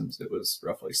 2000s, it was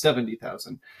roughly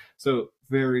 70,000. So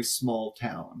very small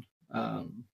town.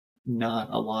 Not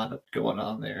a lot going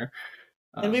on there.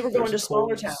 And we were going to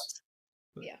smaller towns.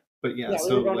 But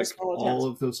so all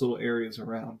of those little areas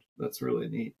around, that's really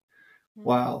neat.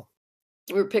 Wow.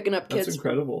 We were picking up kids. That's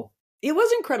incredible. It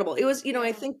was incredible. It was,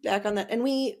 I think back on that, and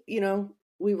we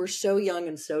were so young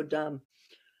and so dumb,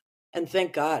 and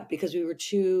thank God, because we were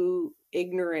too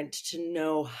ignorant to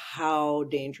know how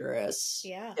dangerous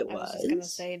it was. I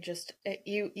was just gonna say,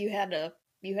 you had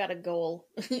a goal.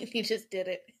 You just did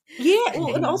it. Yeah,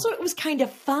 well, and also it was kind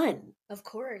of fun. Of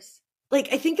course. I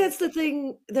think that's the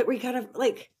thing that we kind of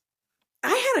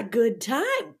I had a good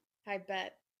time. I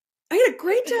bet. I had a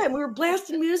great time. We were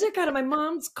blasting music out of my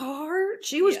mom's car.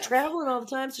 She was traveling all the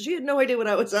time, so she had no idea what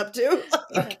I was up to.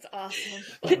 That's awesome.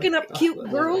 Picking up cute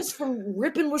girls from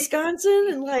Ripon, Wisconsin,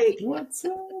 and like, what's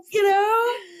up? You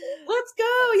know, let's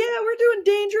go. Yeah, we're doing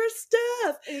dangerous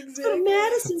stuff. Exactly. Let's go to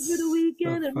Madison for the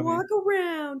weekend so and funny. walk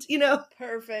around. You know,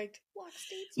 Perfect. Walk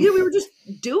states. yeah, we were just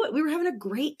doing. We were having a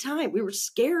great time. We were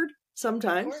scared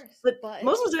sometimes, but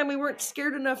most of the time we weren't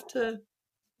scared enough to.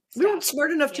 We weren't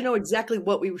smart enough to know exactly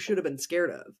what we should have been scared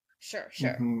of. Sure.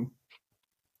 Mm-hmm.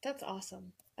 That's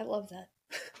awesome. I love that.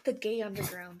 The gay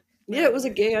underground. Yeah, it was a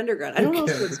gay underground. I don't know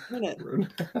if it was in it.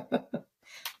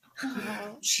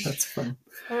 Oh. That's fun.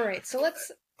 All right, so let's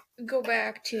go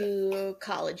back to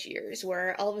college years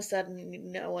where all of a sudden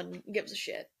no one gives a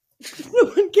shit.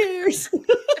 No one cares.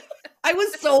 I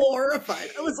was so horrified.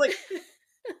 I was like,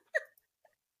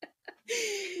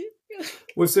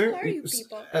 Was there Who are you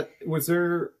people? Was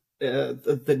there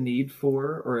the need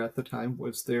for, or at the time,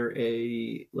 was there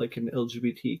an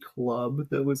LGBT club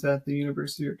that was at the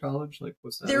university or college? Like,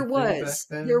 was that there a thing back was,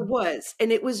 then? there was,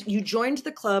 and it was, you joined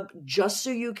the club just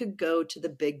so you could go to the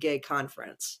big gay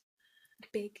conference.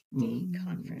 Big gay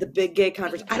conference. The big gay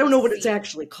conference. I don't know what it's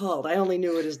actually called. I only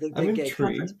knew it as the big gay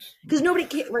conference because nobody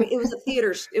came. Right? It was a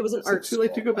theater. It was an art school. Too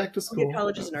late to go back to school.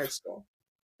 College is an art school,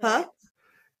 huh?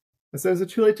 I said, is it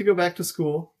too late to go back to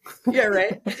school? Yeah,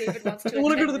 right. David wants to I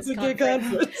want to go to the big gay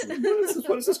conference.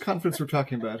 What is this conference we're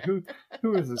talking about? Who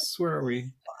is this? Where are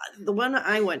we? The one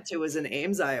I went to was in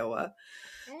Ames, Iowa.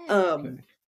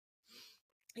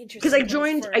 Because I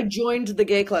joined the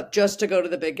gay club just to go to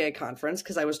the big gay conference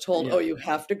because I was told, oh, you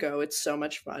have to go. It's so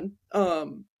much fun. I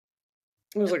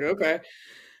was like, okay.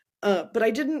 But I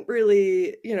didn't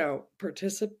really,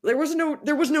 participate. There was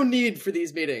no need for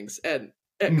these meetings at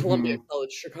Columbia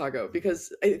College Chicago,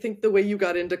 because I think the way you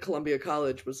got into Columbia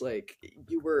College was like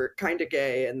you were kind of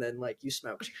gay and then like you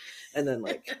smoked and then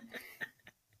like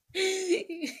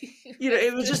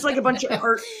it was just like a bunch of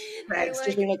art bags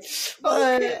just being like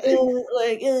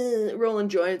rolling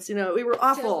joints. We were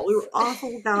awful. We were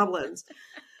awful goblins.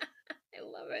 I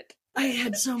love it. I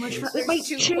had so much fun. My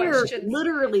chair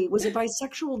literally was a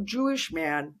bisexual Jewish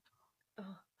man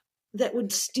that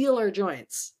would steal our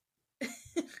joints.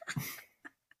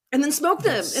 And then smoke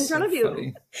them in front of you.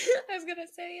 Funny. I was gonna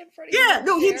say in front of you. Yeah,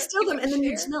 no, he'd steal them, and then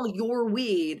you'd smell your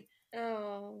weed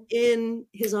in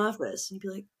his office, and you'd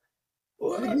be like,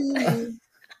 "What?"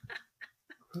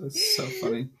 That's so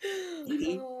funny.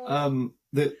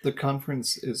 The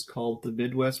conference is called the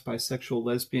Midwest Bisexual,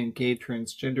 Lesbian, Gay,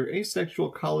 Transgender,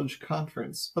 Asexual College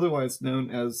Conference, otherwise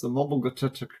known as the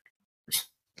Mumblegut.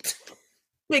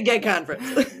 Big gay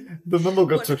conference. The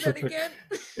Mumblegut.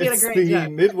 It's the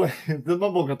Midwest. The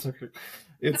Mumblegut.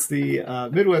 It's the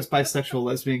Midwest Bisexual,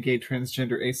 Lesbian, Gay,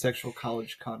 Transgender, Asexual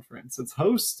College Conference. It's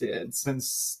hosted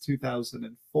since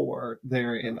 2004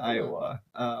 there in Iowa.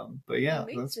 But yeah,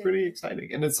 that's pretty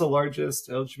exciting, and it's the largest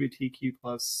LGBTQ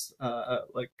plus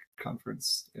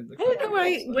conference in the country. I know.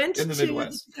 I went to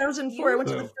Midwest. 2004. I went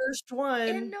to the first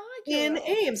one in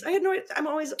Ames. I had no idea. I'm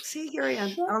always here I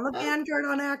am on the vanguard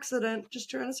on accident,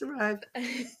 just trying to survive.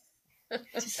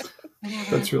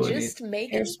 That's really just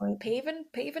neat. Making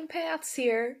paving paths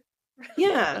here.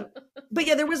 Yeah, but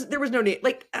yeah, there was no need.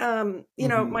 Like,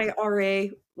 my RA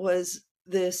was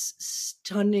this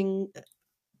stunning,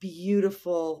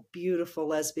 beautiful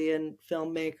lesbian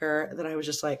filmmaker that I was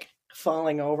just like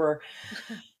falling over.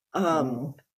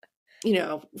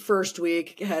 First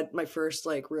week had my first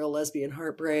like real lesbian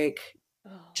heartbreak,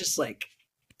 just like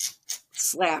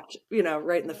slapped,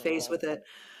 right in the face with it.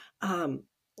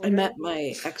 I met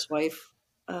my ex-wife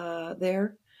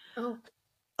there.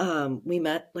 We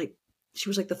met, like, she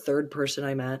was like the third person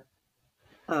I met.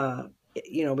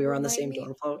 We were on the same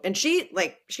dorm floor. And she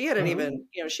hadn't even,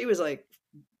 she was like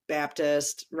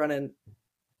Baptist running,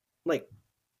 like,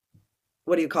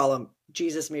 what do you call them?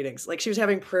 Jesus meetings. Like, she was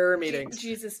having prayer meetings.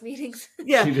 Jesus meetings.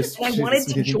 Yeah. And I wanted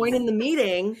to join in the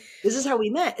meeting. This is how we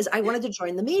met, is I wanted to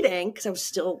join the meeting because I was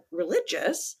still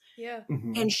religious. Yeah.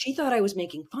 Mm-hmm. And she thought I was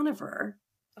making fun of her.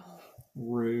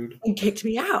 Rude. And kicked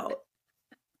me out.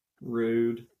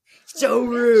 Rude. So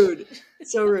rude.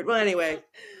 So rude. Well, anyway,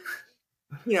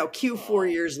 4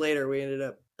 years later, we ended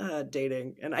up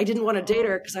dating. And I didn't want to date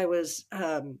her because I was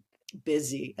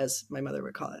busy, as my mother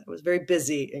would call it. I was very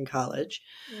busy in college.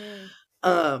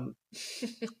 I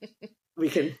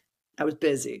was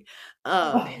busy.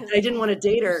 I didn't want to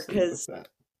date her because,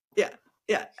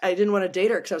 I didn't want to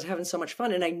date her because I was having so much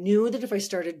fun. And I knew that if I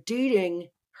started dating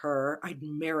her, I'd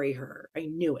marry her. I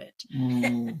knew it.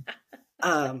 And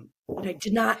I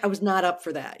was not up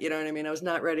for that. You know what I mean? I was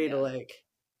not ready to like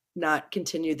not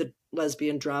continue the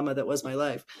lesbian drama that was my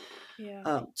life.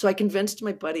 Yeah. So I convinced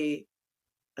my buddy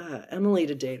Emily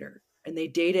to date her, and they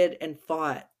dated and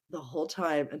fought the whole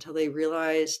time until they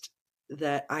realized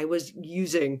that I was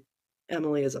using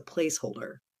Emily as a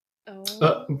placeholder.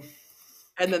 Oh.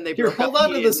 And then they Here, broke hold up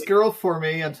on to this girl for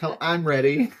me until I'm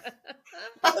ready.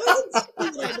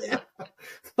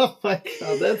 Oh my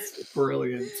god, that's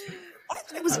brilliant.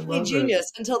 It was I really love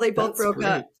genius until they both That's broke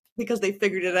up great. because they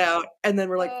figured it out, and then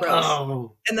we're like, bros.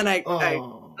 Oh, And then I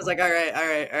oh, was like, all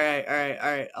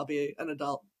right, I'll be an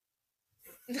adult.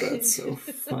 that's so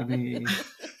funny.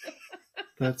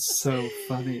 That's so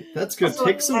funny. That's good. Also,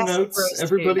 Take some classic notes, Rose I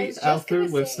everybody was out just there gonna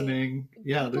say, listening.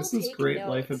 Yeah, people this is take great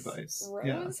life notes. advice.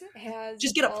 Yeah. Rose has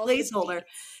Just get a all the placeholder. dates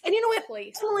And you know what?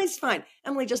 placed. Emily's fine.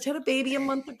 Emily just had a baby a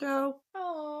month ago.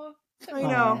 Oh, I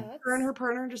know. Her and her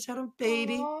partner just had a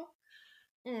baby.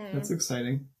 That's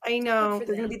exciting. I know. for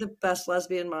They're going to them. be the best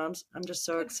lesbian moms. I'm just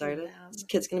so Good for excited. them. This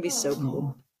kid's going to be so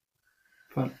cool. Oh,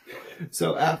 fun.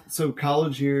 So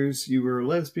college years, you were a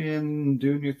lesbian,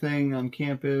 doing your thing on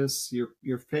campus.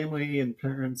 Your family and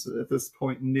parents at this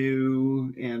point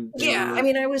knew, and they Yeah, were I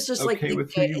mean, I was just okay like,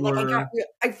 with who you were.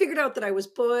 I figured out that I was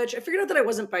butch. I figured out that I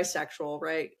wasn't bisexual,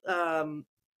 right?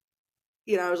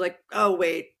 I was like, oh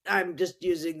wait, I'm just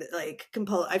using like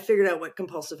I figured out what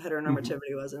compulsive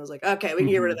heteronormativity was, and I was like, okay, we can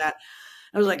get rid of that.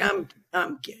 I was like, I'm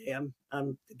gay.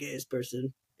 I'm the gayest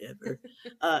person ever.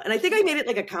 And I think I made it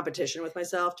like a competition with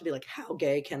myself to be like, how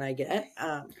gay can I get?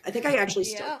 I think I actually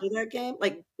still play that game.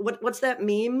 Like, what's that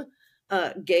meme?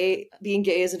 Being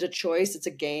gay isn't a choice; it's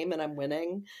a game, and I'm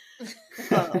winning.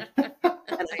 And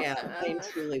I am. I am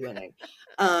truly winning.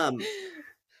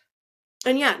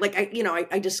 And yeah, like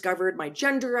I discovered my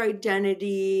gender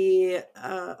identity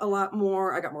a lot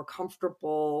more. I got more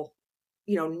comfortable,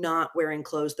 not wearing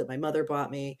clothes that my mother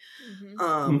bought me.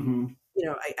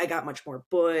 I got much more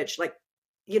butch. Like,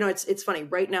 it's funny.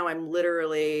 Right now, I'm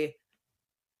literally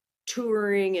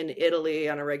touring in Italy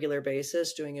on a regular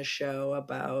basis, doing a show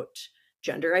about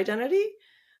gender identity.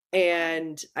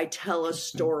 And I tell a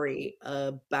story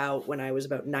about when I was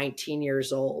about 19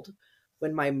 years old,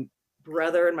 when my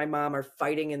brother and my mom are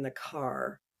fighting in the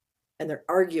car and they're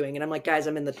arguing. And I'm like, guys,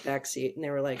 I'm in the back seat. And they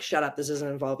were like, shut up. This doesn't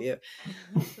involve you.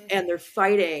 And they're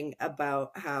fighting about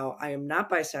how I am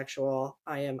not bisexual.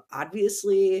 I am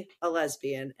obviously a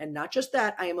lesbian. And not just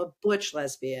that, I am a butch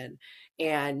lesbian.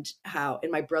 And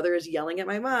my brother is yelling at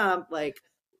my mom, like,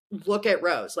 look at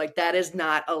Rose. Like, that is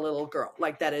not a little girl.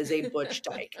 Like, that is a butch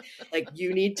dyke. Like,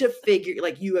 you need to figure,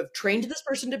 like, you have trained this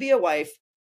person to be a wife.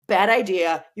 Bad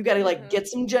idea. You got to like get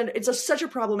some gender. It's such a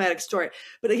problematic story.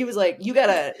 But he was like, you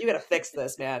gotta fix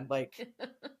this, man. Like,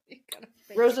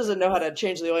 Rose doesn't know how to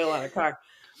change the oil on a car.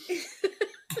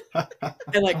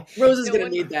 And like, Rose is going to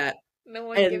need that. No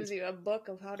one gives you a book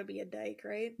of how to be a dyke,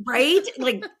 right? Right?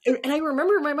 Like, and I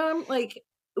remember my mom, like,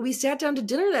 we sat down to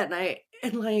dinner that night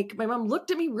and like, my mom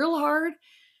looked at me real hard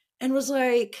and was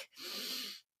like,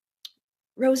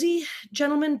 Rosie,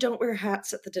 gentlemen don't wear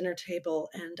hats at the dinner table,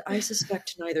 and I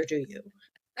suspect neither do you.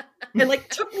 And like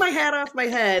took my hat off my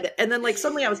head, and then like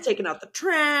suddenly I was taking out the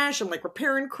trash and like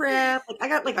repairing crap. Like I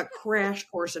got like a crash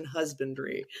course in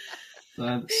husbandry.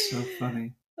 That's so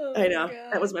funny. Oh I know.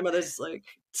 God. That was my mother's like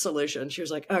solution. She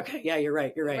was like, okay, yeah, you're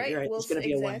right. Well, There's gonna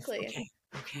be exactly. a wife.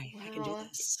 Okay, I can do Wow.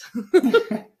 this.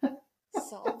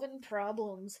 Solving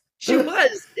problems. She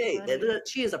was. Funny.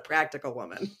 She is a practical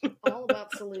woman. All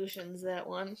about solutions, that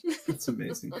one. That's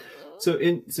amazing. So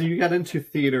you got into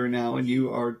theater now, and you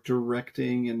are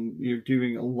directing, and you're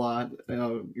doing a lot.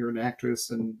 You're an actress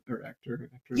or actor.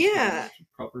 Yeah.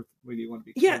 Proper way do you want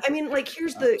to be? Yeah, I mean, like,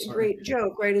 here's the great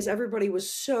joke, right? Is everybody was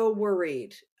so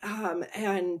worried,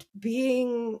 and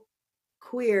being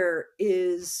queer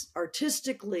is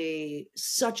artistically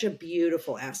such a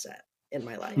beautiful asset in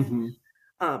my life,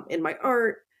 in my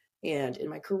art and in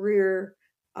my career.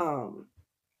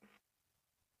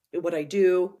 What I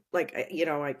do, like,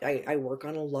 I work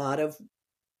on a lot of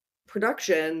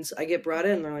productions. I get brought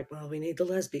in, they're like, well, we need the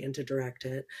lesbian to direct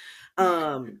it.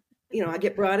 I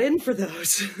get brought in for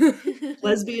those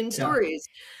lesbian stories,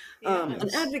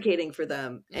 and advocating for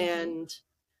them. And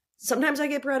sometimes I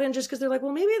get brought in just because they're like,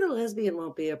 well, maybe the lesbian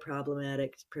won't be a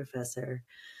problematic professor.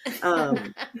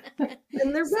 And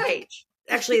they're right.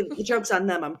 Actually, the joke's on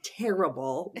them. I'm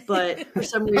terrible. But for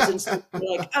some reason, they're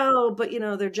like, oh, but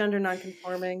they're gender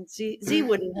nonconforming. Z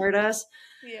wouldn't hurt us.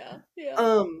 Yeah.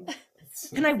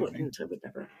 And I wouldn't. I would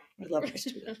never. I love my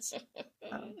students.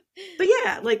 But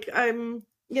yeah, like I'm,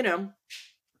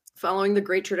 following the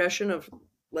great tradition of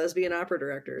lesbian opera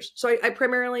directors. So I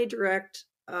primarily direct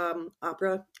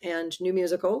opera and new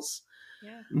musicals.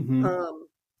 Yeah.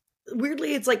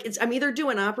 Weirdly, I'm either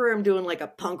doing opera or I'm doing like a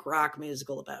punk rock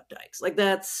musical about dykes. Like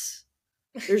that's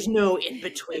There's no in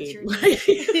That's between. your niche.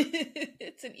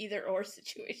 It's an either or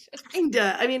situation.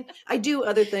 Kinda. I mean, I do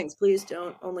other things. Please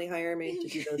don't only hire me to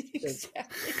do those things.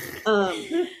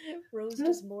 Exactly. Rose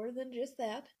does more than just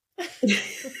that.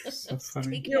 So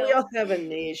funny. Take You know, we note. all have a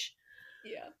niche.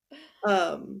 Yeah.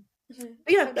 But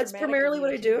yeah, How that's dramatic primarily of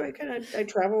what you I to do. I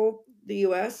travel the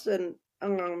US, and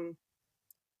about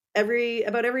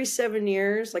every 7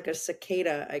 years, like a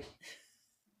cicada, I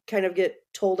kind of get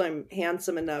told I'm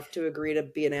handsome enough to agree to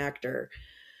be an actor.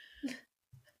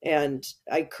 And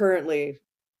I currently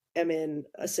am in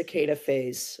a cicada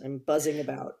phase. I'm buzzing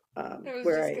about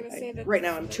right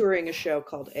now I'm touring a show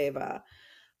called Ava.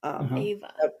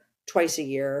 Ava. Twice a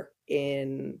year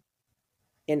in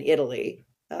Italy.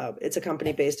 It's a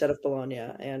company based out of Bologna,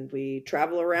 and we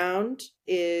travel around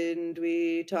and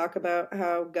we talk about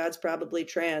how God's probably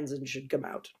trans and should come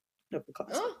out of the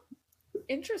closet. Oh,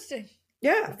 interesting.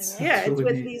 Yeah, That's it's really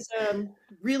with neat. these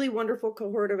really wonderful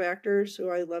cohort of actors who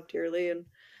I love dearly, and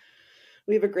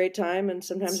we have a great time. And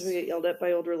sometimes we get yelled at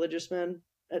by old religious men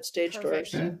at stage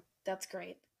Perfect. doors. Yeah. That's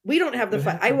great. We don't have the It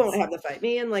fight. I happens. won't have the fight.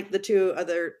 Me and like the two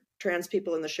other trans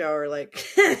people in the show are like,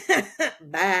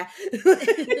 bye.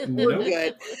 We're Nope.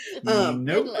 good.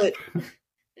 Nope.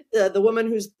 But the woman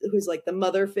who's like the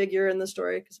mother figure in the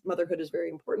story, because motherhood is very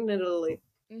important in Italy.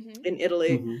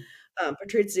 Mhm.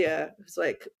 Patrizia, who's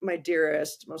like my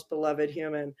dearest, most beloved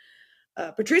human.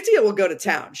 Patrizia will go to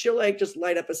town. She'll like just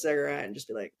light up a cigarette and just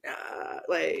be like, nah,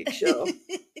 like she'll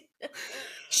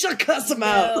cuss him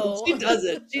out. She does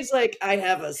it. She's like, I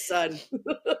have a son.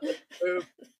 That's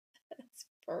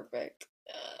perfect.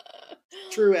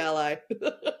 True ally.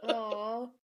 Aw.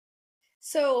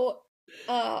 So,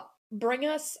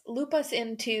 loop us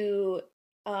into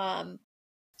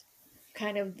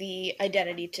kind of the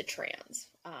identity to trans.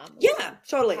 Yeah,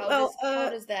 totally. How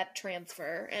does that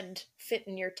transfer and fit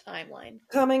in your timeline?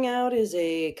 Coming out is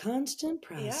a constant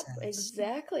process. Yep,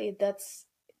 exactly. That's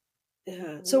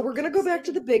So we're gonna go back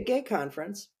to the Big Gay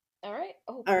Conference. all right.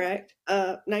 Oh, all right.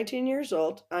 19 years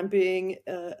old. I'm being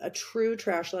a true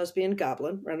trash lesbian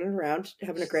goblin, running around,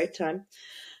 having a great time,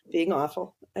 being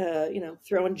awful.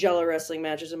 Throwing Jello wrestling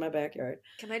matches in my backyard.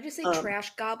 Can I just say,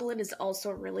 Trash Goblin is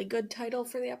also a really good title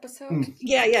for the episode?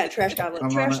 Yeah, Trash Goblin,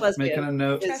 Trash Lesbian. Making a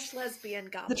note. Trash Lesbian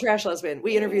Goblin. The Trash Lesbian.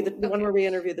 We interviewed the one where we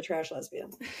interviewed the Trash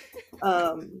Lesbian.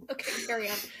 Okay, carry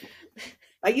on.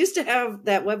 I used to have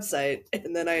that website,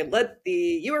 and then I let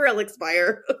the URL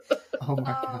expire. Oh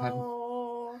my god.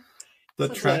 Oh, The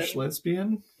so Trash good.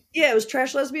 Lesbian? Yeah, it was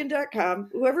trashlesbian.com.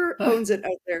 Whoever owns it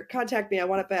out there, contact me. I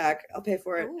want it back. I'll pay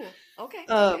for it. Ooh, okay.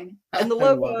 And the I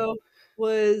love logo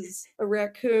was a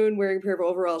raccoon wearing a pair of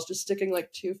overalls, just sticking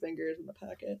like 2 fingers in the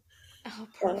pocket. Oh,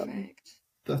 perfect.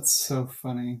 That's so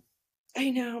funny.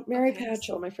 I know. Mary Okay.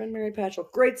 Patchell, my friend Mary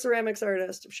Patchell, great ceramics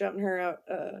artist. I'm shouting her out.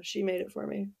 She made it for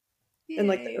me in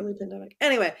like the Yay. early pandemic.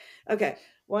 Anyway, okay.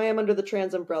 Why I'm under the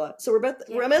trans umbrella. So I'm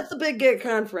Yeah. at the Big Gay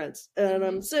Conference, and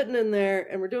I'm sitting in there,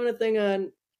 and we're doing a thing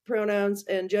on pronouns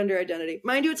and gender identity.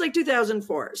 Mind you, it's like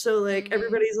 2004. So like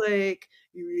everybody's like,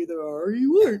 you either are or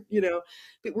you aren't,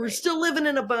 But we're still living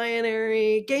in a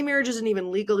binary. Gay marriage isn't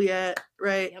even legal yet,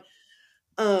 right?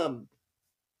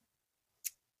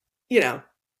 Yep.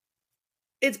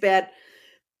 It's bad.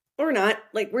 Or not.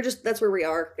 Like that's where we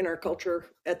are in our culture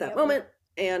at that moment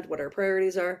and what our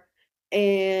priorities are.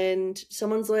 And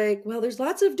someone's like, well, there's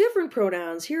lots of different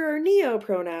pronouns. Here are neo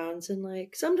pronouns. And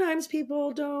like, sometimes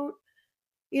people don't,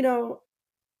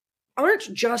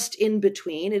 aren't just in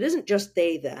between. It isn't just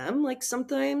they, them. Like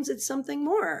sometimes it's something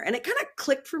more. And it kind of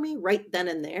clicked for me right then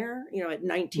and there, at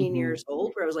 19 years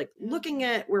old, where I was like looking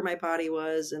at where my body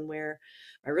was and where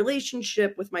my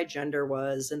relationship with my gender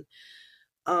was. And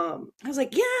I was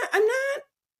like, yeah,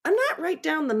 I'm not right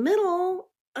down the middle,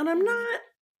 and I'm not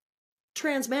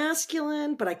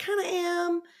transmasculine, but I kind of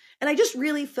am. And I just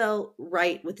really felt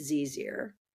right with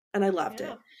Zzier, and I loved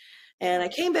it. And I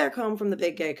came back home from the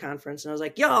Big Gay Conference, and I was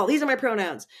like, y'all, these are my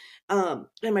pronouns. And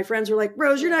my friends were like,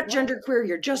 Rose, you're not genderqueer,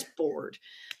 you're just bored.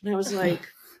 And I was like,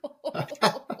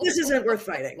 this isn't worth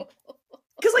fighting.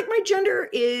 Because like my gender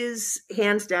is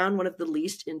hands down one of the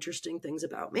least interesting things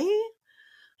about me.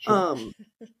 Sure.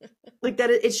 Like that,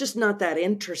 it's just not that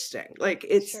interesting. Like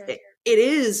it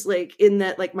is like in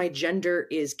that, like my gender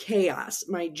is chaos.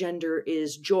 My gender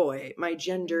is joy. My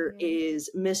gender is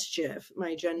mischief.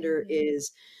 My gender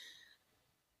is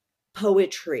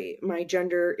poetry. My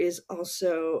gender is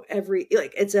also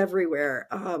it's everywhere.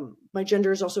 My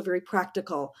gender is also very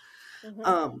practical.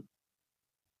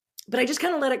 But I just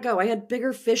kind of let it go. I had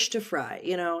bigger fish to fry,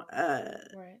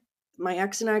 My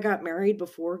ex and I got married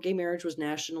before gay marriage was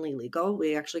nationally legal.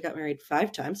 We actually got married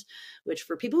 5 times, which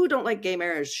for people who don't like gay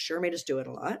marriage sure made us do it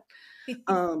a lot.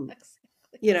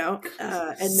 You know,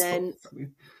 and then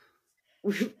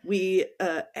we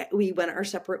went our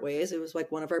separate ways. It was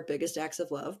like one of our biggest acts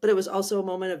of love, but it was also a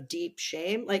moment of deep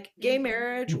shame. Like gay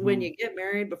marriage, when you get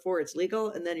married before it's legal,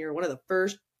 and then you're one of the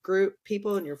first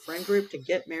people in your friend group to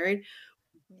get married.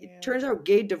 It turns out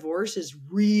gay divorce is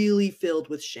really filled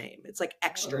with shame. It's like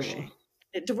extra shame.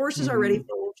 Divorce is already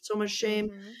filled with so much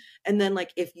shame. And then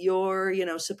like if you're, you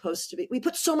know, supposed to be, we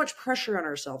put so much pressure on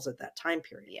ourselves at that time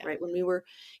period, right? When we were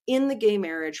in the gay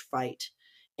marriage fight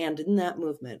and in that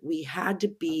movement, we had to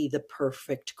be the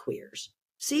perfect queers.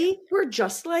 See, we're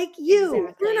just like you.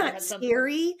 Exactly. We're not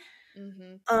scary.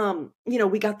 You know,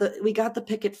 we got the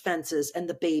picket fences and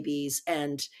the babies,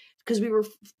 and because we were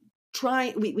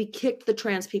we kicked the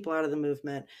trans people out of the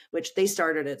movement, which they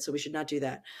started it, so we should not do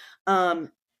that.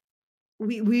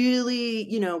 We really,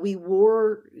 you know, we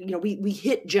wore, you know, we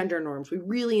hit gender norms. We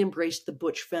really embraced the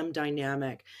butch femme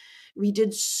dynamic. We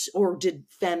did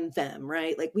femme,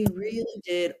 right? Like we really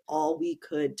did all we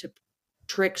could to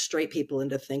trick straight people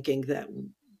into thinking that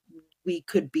we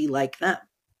could be like them.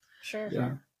 Sure.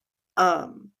 Yeah.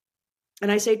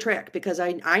 And I say trick because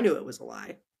I knew it was a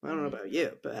lie. I don't know about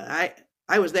you, but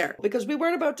I was there because we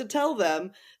weren't about to tell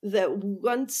them that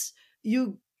once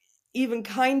you even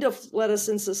kind of let us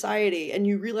in society and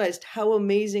you realized how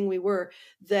amazing we were,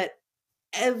 that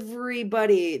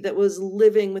everybody that was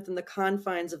living within the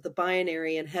confines of the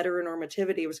binary and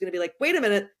heteronormativity was going to be like, wait a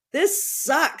minute, this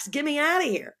sucks. Get me out of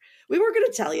here. We weren't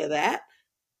going to tell you that.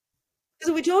 Because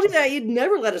if we told you that, you'd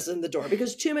never let us in the door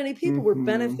because too many people were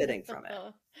benefiting from it,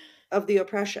 of the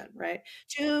oppression, right?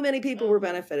 Too many people were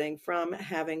benefiting from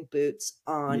having boots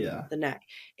on the neck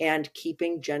and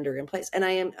keeping gender in place. And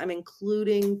I'm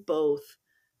including both,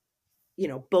 you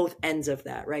know, both ends of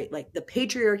that, right? Like the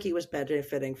patriarchy was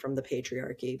benefiting from the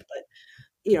patriarchy, but,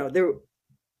 you know,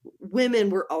 women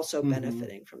were also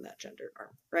benefiting from that gender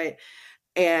norm, right?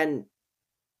 And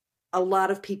a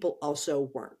lot of people also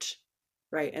weren't.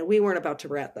 Right. And we weren't about to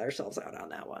rat ourselves out on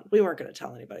that one. We weren't going to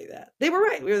tell anybody that. They were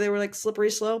right. They were like slippery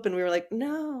slope. And we were like,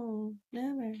 no,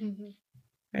 never.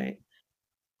 Right.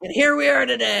 And here we are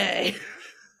today.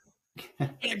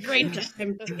 A great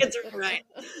time. The kids are right.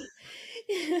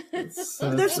 That's you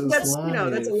know,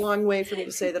 that's a long way for me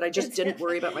to say that I just didn't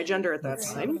worry about my gender at that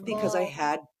time because I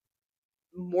had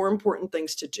more important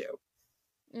things to do.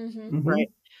 Right.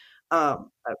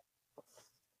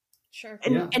 Sure.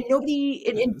 And nobody,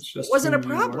 it wasn't a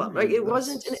problem. Like it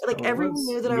wasn't like everyone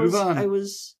knew that I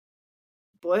was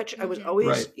butch. I was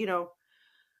always, you know,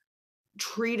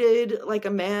 treated like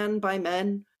a man by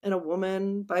men and a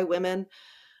woman by women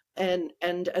and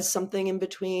as something in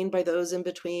between by those in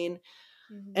between.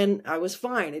 And I was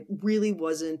fine. It really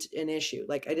wasn't an issue.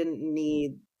 Like I didn't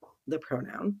need the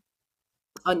pronoun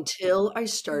until I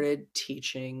started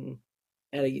teaching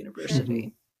at a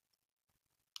university.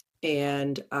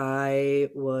 And I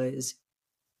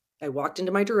walked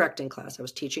into my directing class. I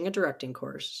was teaching a directing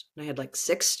course and I had like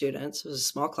 6 students. It was a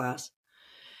small class.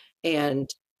 And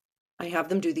I have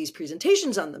them do these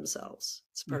presentations on themselves.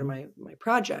 It's part of my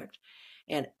project.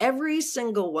 And every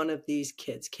single one of these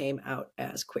kids came out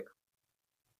as queer.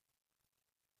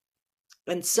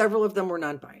 And several of them were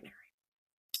non-binary.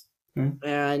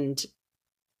 And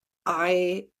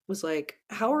I was like,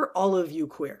 how are all of you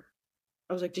queer?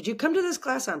 I was like, did you come to this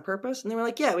class on purpose? And they were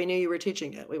like, yeah, we knew you were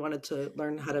teaching it. We wanted to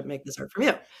learn how to make this art from you.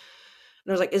 And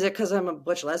I was like, is it because I'm a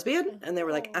butch lesbian? And they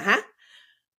were like, I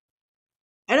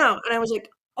know. And I was like,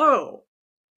 oh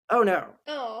no.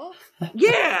 Oh.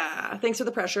 Yeah. Thanks for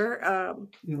the pressure.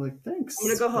 You're like, thanks. I'm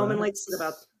going to go home and like sit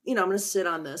about, you know, I'm going to sit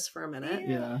on this for a minute.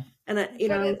 Yeah. And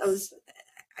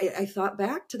I thought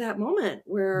back to that moment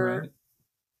where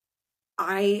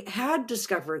I had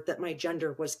discovered that my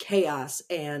gender was chaos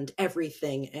and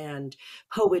everything and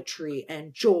poetry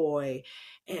and joy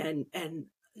and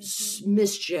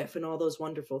mischief and all those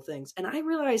wonderful things. And I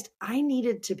realized I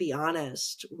needed to be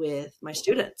honest with my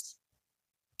students.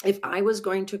 If I was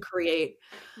going to create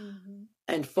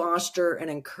and foster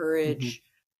and encourage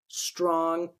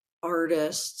strong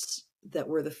artists that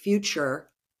were the future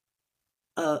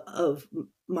of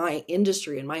my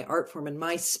industry and my art form and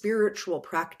my spiritual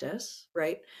practice,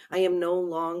 right? I am no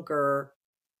longer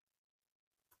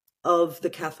of the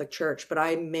Catholic Church, but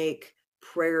I make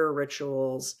prayer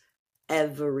rituals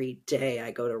every day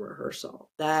I go to rehearsal.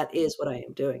 That is what I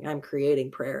am doing. I'm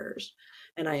creating prayers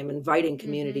and I am inviting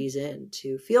communities in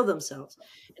to feel themselves.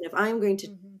 And if I'm going to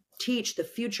teach the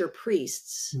future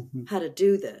priests how to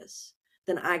do this,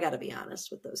 then I got to be honest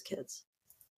with those kids.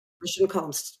 I shouldn't call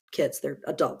them kids. They're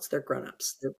adults. They're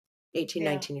grown-ups. They're 18,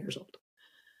 19 years old.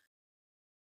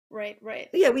 Right.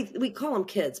 But yeah, we call them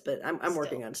kids, but I'm Still,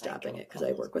 working on I stopping don't it because call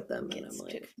I them work with them and I'm kids,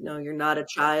 like, too. no, you're not a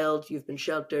child. You've been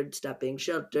sheltered. Stop being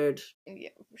sheltered. Yeah,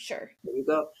 sure. There you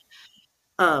go.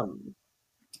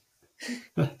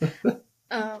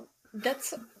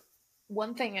 That's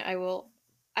one thing I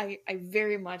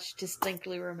very much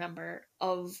distinctly remember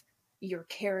of your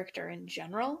character in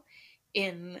general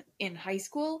in high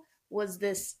school was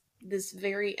this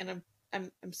very, and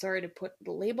I'm sorry to put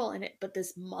the label in it, but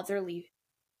this motherly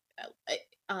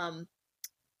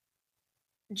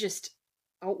just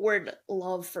outward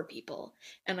love for people.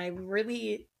 And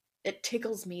it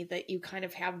tickles me that you kind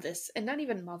of have this, and not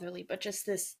even motherly, but just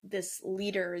this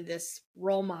leader, this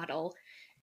role model.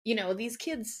 These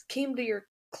kids came to your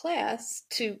class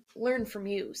to learn from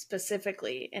you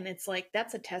specifically, and it's like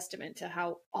that's a testament to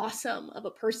how awesome of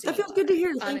a person That feels good to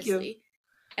hear. Thank you. honestly.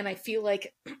 And I feel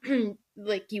like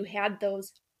like you had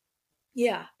those,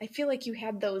 yeah, I feel like you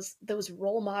had those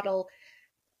role model.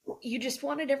 You just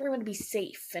wanted everyone to be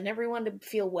safe and everyone to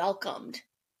feel welcomed.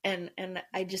 And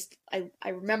I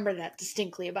remember that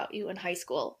distinctly about you in high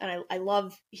school, and I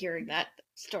love hearing that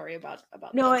story about.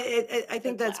 No, I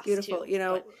think that's class, beautiful.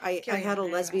 too. I Carry had a on,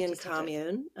 I lesbian interrupted such a-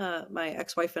 commune. My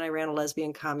ex-wife and I ran a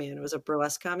lesbian commune. It was a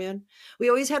burlesque commune. We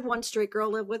always had one straight girl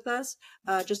live with us,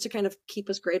 just to kind of keep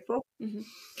us grateful.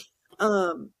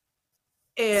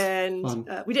 And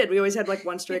we did. We always had like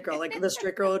one straight girl. Like the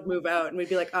straight girl would move out, and we'd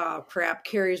be like, "Oh crap,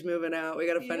 Carrie's moving out. We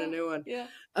got to find a new one." Yeah.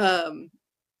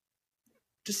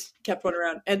 Just kept one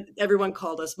around, and everyone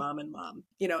called us mom and mom.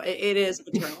 It is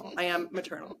maternal. I am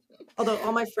maternal. Although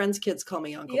all my friends' kids call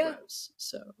me Uncle Rose.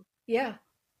 So yeah.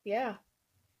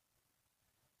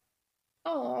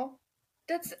 Oh,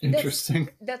 that's interesting.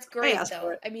 That's great, asked for though.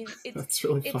 it. I mean, That's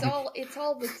really it's fun. it's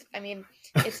all this. I mean,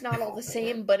 it's not all the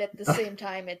same, but at the same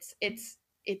time, it's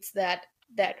that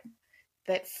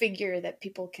figure that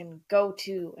people can go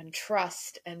to and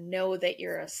trust and know that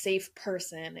you're a safe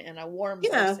person and a warm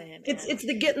person. It's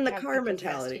the get in the have car people's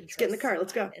mentality. best Let's get in the car.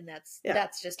 Let's go. interests in mind, and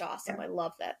that's just awesome. Yeah. I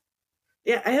love that.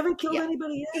 Yeah, I haven't killed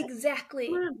anybody yet.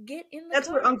 Exactly. Get in the That's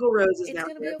car. where Uncle Rose is It's now.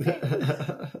 gonna be okay.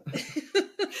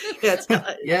 Yeah, it's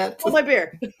yeah. hold my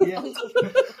beer. Yeah. Uncle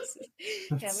Rose.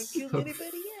 Haven't killed anybody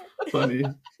yet. Funny.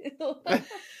 But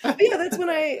yeah, that's when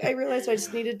I realized I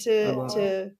just needed I love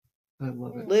to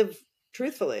it. live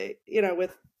truthfully,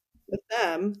 with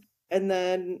them. And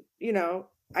then,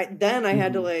 I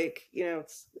had to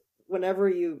whenever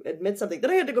you admit something, then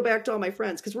I had to go back to all my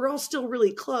friends because we're all still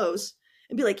really close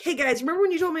and be like, "Hey guys, remember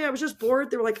when you told me I was just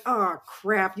bored?" They were like, "Oh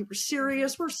crap, you were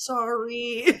serious. We're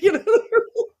sorry."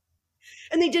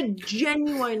 And they did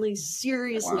genuinely,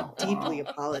 seriously, deeply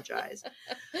apologize.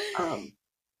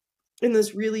 In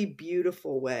this really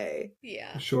beautiful way.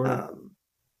 Yeah. Sure.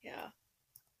 Yeah.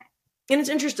 And it's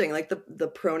interesting, like the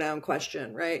pronoun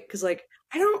question, right? Because I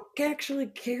don't actually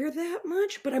care that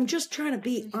much, but I'm just trying to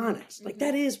be honest. Like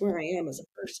that is where I am as a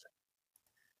person.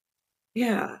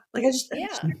 Yeah. Like I just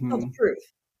tell the truth.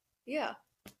 Yeah.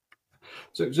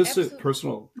 So just Absolutely. a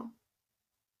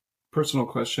personal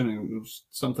question, and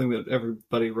something that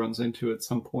everybody runs into at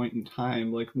some point in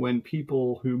time, like when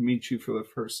people who meet you for the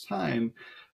first time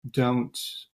don't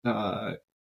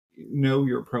know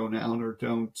your pronoun or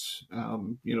don't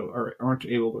aren't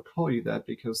able to call you that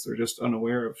because they're just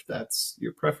unaware of that's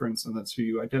your preference and that's who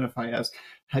you identify as.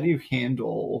 How do you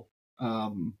handle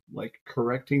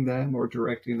correcting them or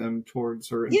directing them towards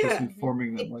or just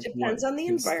informing them? It depends on the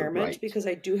environment because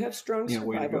I do have strong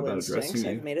survival instincts.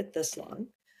 I've made it this long.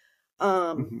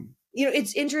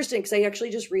 It's interesting because I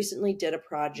actually just recently did a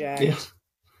project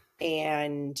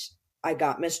and I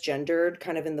got misgendered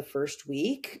kind of in the first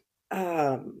week.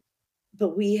 But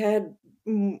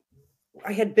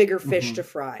I had bigger fish to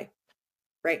fry.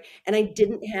 Right. And I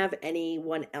didn't have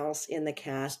anyone else in the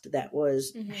cast that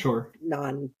was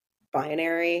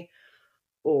non-binary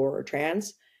or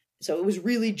trans. So it was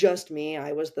really just me.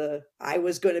 I was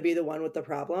going to be the one with the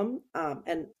problem.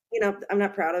 And I'm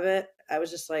not proud of it. I was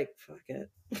just like, fuck it.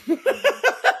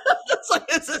 It's like,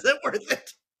 this isn't worth it.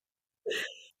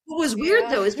 What was weird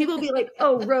though is people would be like,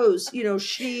 "Oh, Rose,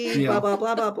 she blah blah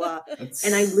blah blah blah,"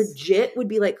 and I legit would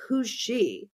be like, "Who's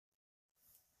she?"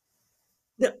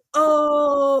 Me.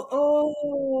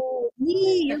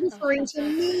 You're referring to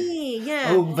me. Yeah.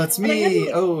 Oh, that's me.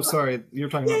 Sorry, you're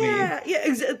talking about me. Yeah.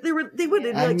 Exactly. They would. They'd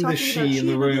be I'm talking the she in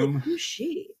the room. Like, who's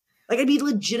she? Like I'd be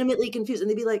legitimately confused,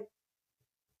 and they'd be like,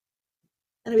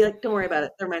 "Don't worry about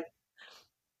it. Never mind."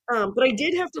 But I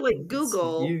did have to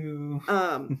Google.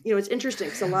 It's interesting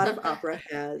because a lot of opera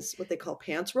has what they call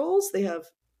pants roles. They have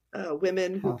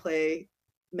women who play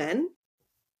men.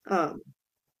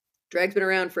 Drag's been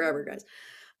around forever, guys.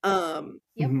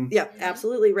 Yeah,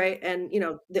 absolutely right. And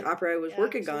the opera I was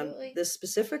working on, Absolutely. this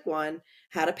specific one,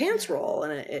 had a pants roll,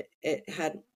 and it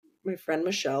had my friend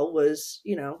Michelle was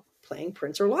playing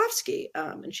Prince Orlovsky,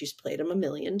 and she's played him a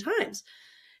million times.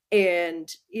 And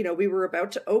we were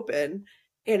about to open,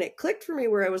 and it clicked for me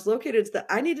where I was located that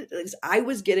I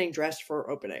was getting dressed for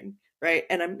opening, right?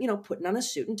 And I'm putting on a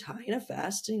suit and tie and a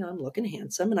vest, I'm looking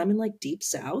handsome, and I'm in like deep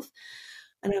South.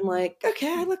 And I'm like,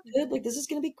 okay, I look good. Like, this is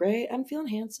going to be great. I'm feeling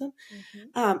handsome.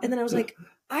 And then I was like,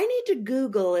 I need to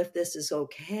Google if this is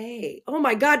okay. Oh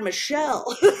my God, Michelle.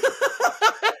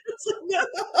 No.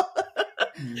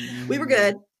 We were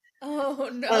good.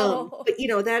 Oh no.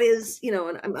 But that is,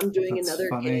 and I'm doing That's another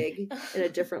funny. gig in a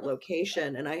different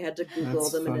location, and I had to Google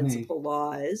That's the funny. municipal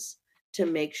laws to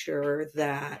make sure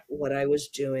that what I was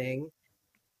doing,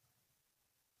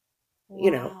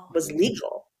 Wow. was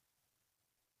legal.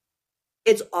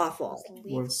 It's awful.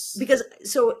 Was Because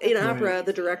so in Right. opera,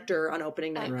 the director on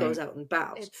opening night goes Right. out and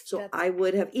bows. It's- So that's- I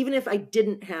would have, even if I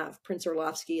didn't have Prince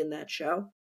Orlovsky in that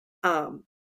show,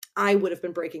 I would have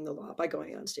been breaking the law by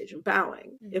going on stage and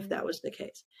bowing if that was the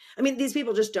case. I mean, these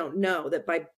people just don't know that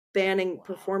by banning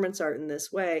performance art in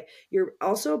this way, you're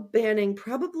also banning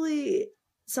probably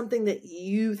something that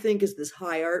you think is this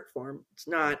high art form. It's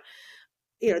not.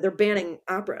 They're banning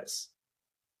operas.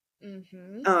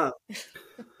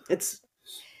 It's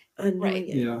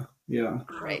annoying. Yeah.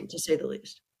 Right. To say the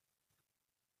least.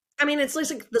 I mean, it's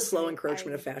like the slow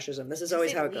encroachment of fascism. This is to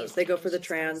always say how the it goes. least, They go I for was the just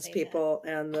gonna trans say people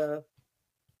and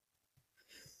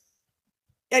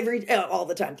all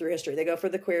the time through history. They go for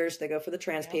the queers, they go for the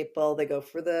trans people, they go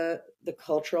for the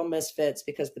cultural misfits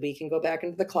because we can go back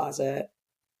into the closet.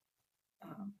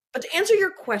 But to answer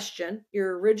your question,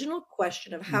 your original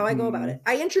question of how I go about it,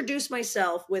 I introduce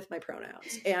myself with my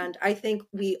pronouns, and I think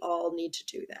we all need to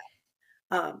do that.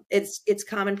 It's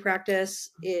common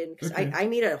practice because Okay. I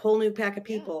meet a whole new pack of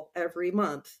people every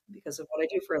month because of what I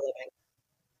do for a living.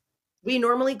 We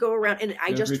normally go around, and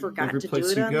I just forgot every to do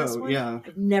place it you on this go, one. yeah.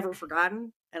 I've never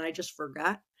forgotten, and I just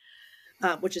forgot,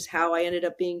 which is how I ended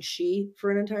up being she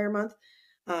for an entire month.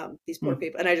 These poor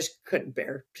people, and I just couldn't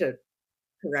bear to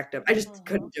correct them. I just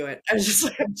couldn't do it. I was just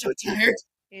like, I'm so tired.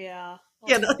 Yeah.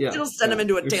 It'll send them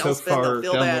into a You're so tailspin. far They'll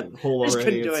feel down bad. the hole I just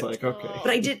already. couldn't do It's it. like, okay.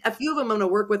 But I did a few of them I'm going to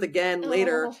work with again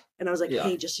later. Oh. And I was like, Yeah.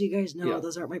 hey, just so you guys know, Yeah.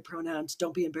 those aren't my pronouns.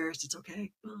 Don't be embarrassed. It's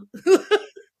okay.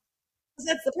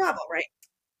 That's the problem, right?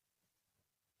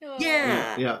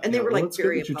 Yeah. And they were like Well, it's good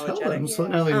very that you tell apologetic. them so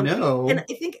now they know. And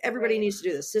I think everybody Right. needs to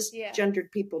do this.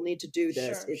 Cisgendered people need to do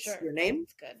this. It's your name.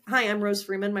 That's good. Hi, I'm Rose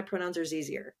Freeman. My pronouns are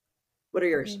easier. What are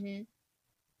yours?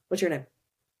 What's your name?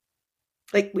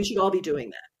 Like, we should all be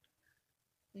doing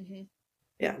that.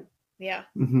 Yeah. Yeah.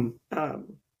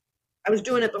 I was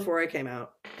doing it before I came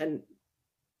out, and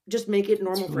just make it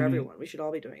normal for everyone. We should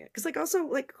all be doing it. Because, like, also,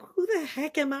 like, who the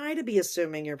heck am I to be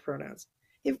assuming your pronouns?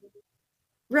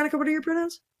 Veronica, what are your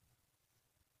pronouns?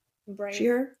 Right. She,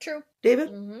 her? True.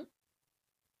 David?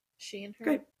 She and her.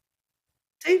 Great.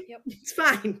 See? Yep. It's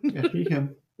fine. Yeah, he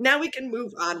can. Now we can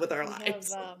move on with our We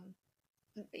lives. have,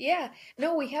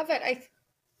 no, we have it.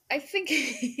 I think,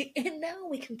 and now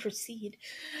we can proceed.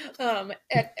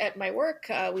 At my work,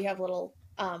 we have little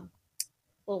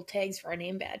tags for our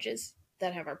name badges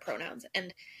that have our pronouns,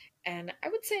 and I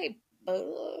would say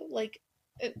like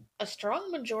a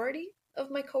strong majority of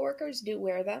my coworkers do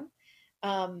wear them,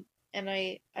 and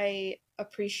I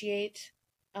appreciate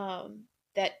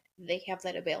that they have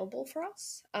that available for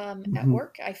us at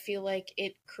work. I feel like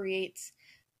it creates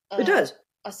It does.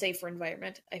 a safer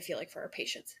environment, I feel like, for our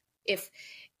patients. If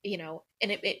and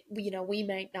we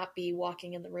might not be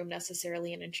walking in the room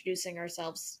necessarily and introducing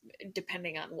ourselves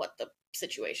depending on what the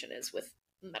situation is with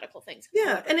medical things. Yeah,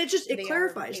 However, and it they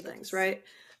clarifies are able things, to right?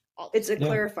 all the It's a time.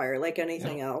 clarifier like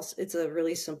anything else. It's a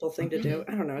really simple thing to do.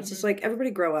 I don't know. It's just like, everybody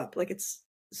grow up. Like, it's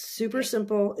super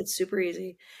simple. It's super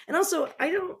easy. And also, I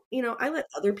don't, I let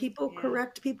other people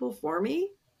correct people for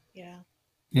me. Yeah.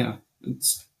 Yeah.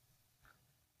 It's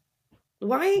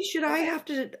Why should I have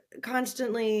to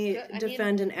constantly I mean,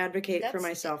 defend and advocate for that's-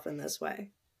 myself in this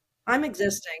way? I'm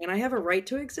existing and I have a right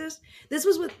to exist. This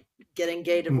was what getting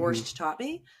gay divorced taught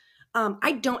me.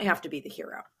 I don't have to be the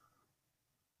hero.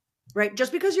 Right?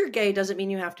 Just because you're gay doesn't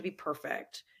mean you have to be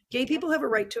perfect. Gay people have a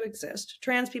right to exist.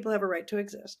 Trans people have a right to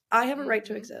exist. I have a right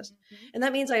to exist. And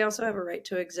that means I also have a right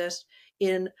to exist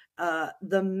in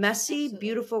the messy, Absolutely.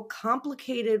 beautiful,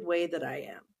 complicated way that I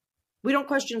am. We don't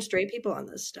question straight people on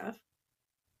this stuff.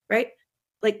 Right?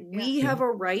 Like, we have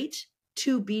a right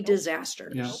to be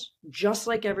disasters, just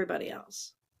like everybody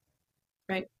else.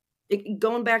 Right?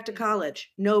 Going back to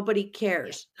college, nobody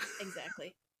cares.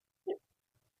 Exactly.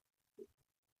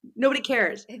 Nobody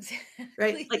cares. Exactly.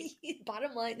 Right? Like,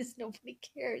 bottom line is nobody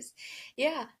cares.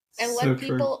 Yeah. And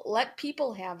So let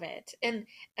people have it. And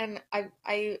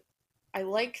I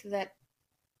like that.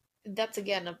 That's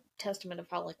again a testament of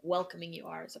how like welcoming you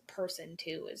are as a person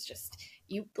too. Is just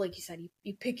you, like you said,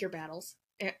 you pick your battles,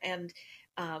 and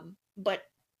but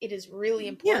it is really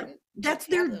important. That's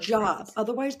their job.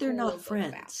 Otherwise, they're not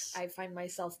friends. I find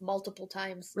myself multiple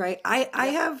times. Right. I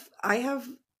have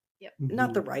Yep.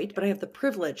 not the right, but I have the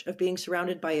privilege of being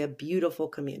surrounded by a beautiful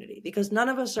community, because none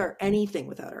of us are anything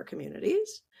without our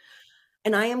communities.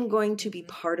 And I am going to be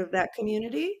part of that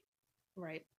community.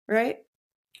 Right. Right.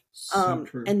 So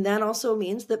true. And that also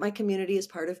means that my community is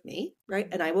part of me, right?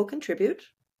 And I will contribute.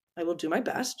 I will do my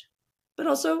best. But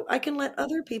also I can let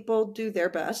other people do their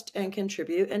best and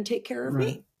contribute and take care of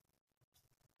me.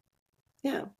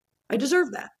 Yeah. I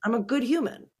deserve that. I'm a good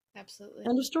human. Absolutely.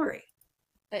 End of story.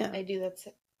 I do that.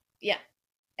 Yeah,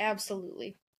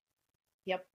 absolutely.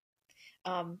 Yep.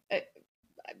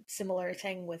 Similar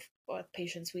thing with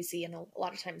patients we see, and a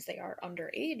lot of times they are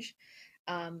underage.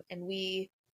 And we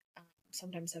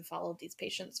sometimes have followed these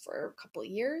patients for a couple of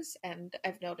years, and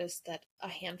I've noticed that a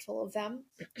handful of them,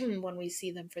 when we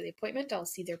see them for the appointment, I'll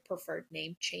see their preferred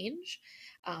name change.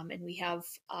 And we have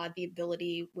the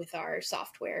ability with our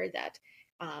software that,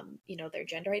 their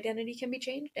gender identity can be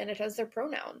changed, and it has their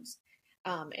pronouns.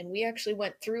 And we actually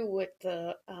went through with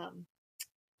the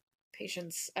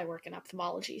patients. I work in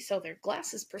ophthalmology, so their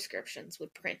glasses prescriptions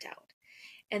would print out,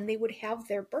 and they would have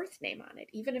their birth name on it,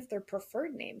 even if their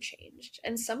preferred name changed.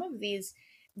 And some of these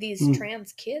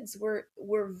trans kids were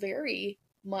very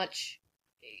much,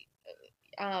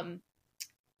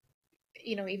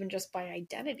 even just by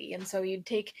identity. And so you'd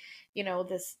take,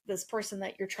 this person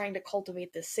that you're trying to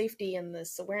cultivate this safety and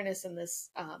this awareness and this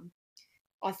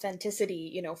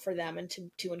authenticity, for them, and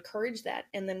to encourage that.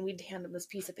 And then we'd hand them this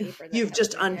piece of paper. You've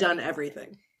just undone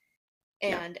everything.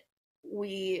 And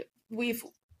we've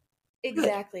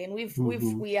exactly. And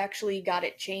we actually got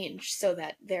it changed so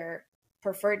that their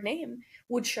preferred name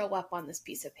would show up on this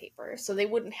piece of paper. So they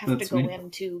wouldn't have to go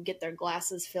in to get their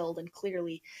glasses filled. And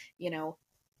clearly,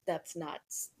 that's not,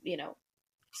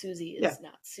 Susie is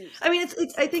not Susie. I mean,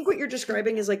 it's, I think what you're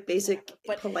describing is like basic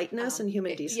politeness and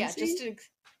human decency.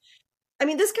 I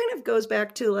mean, this kind of goes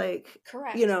back to like,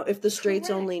 correct. If the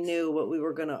straights only knew what we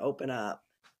were going to open up,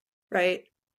 right?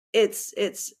 It's,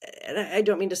 and I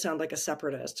don't mean to sound like a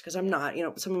separatist, because I'm not,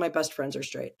 some of my best friends are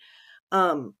straight.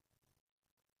 And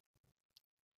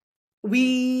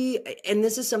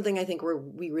this is something I think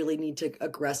we really need to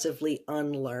aggressively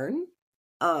unlearn,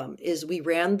 is we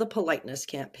ran the politeness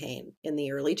campaign in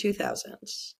the early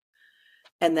 2000s,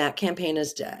 and that campaign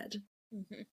is dead.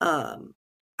 Mm-hmm.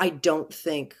 I don't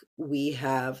think we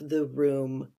have the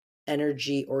room,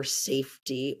 energy, or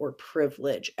safety or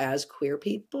privilege as queer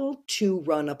people to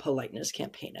run a politeness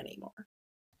campaign anymore.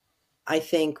 I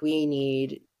think we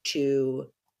need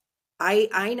to,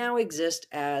 I now exist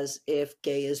as if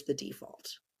gay is the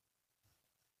default,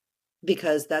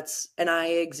 because and I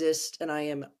exist, and I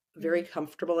am very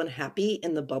comfortable and happy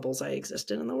in the bubbles I exist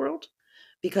in the world,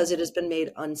 because it has been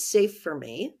made unsafe for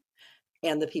me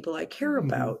and the people I care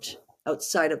about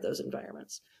outside of those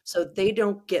environments. So they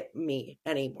don't get me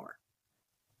anymore.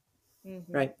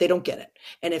 Mm-hmm. Right? They don't get it.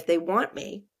 And if they want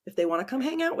me, if they want to come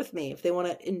hang out with me, if they want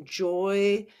to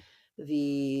enjoy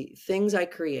the things I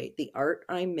create, the art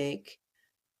I make,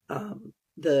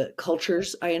 the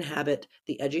cultures I inhabit,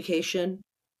 the education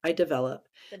I develop,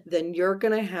 then you're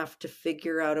going to have to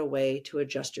figure out a way to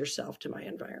adjust yourself to my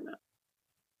environment.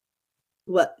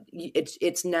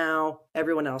 It's now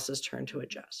everyone else's turn to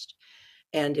adjust.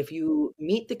 And if you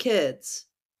meet the kids,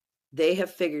 they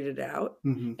have figured it out,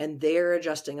 and they're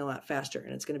adjusting a lot faster.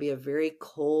 And it's going to be a very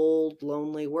cold,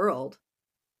 lonely world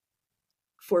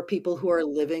for people who are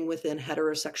living within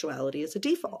heterosexuality as a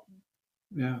default.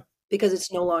 Yeah. Because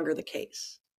it's no longer the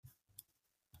case.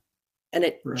 And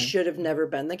it should have never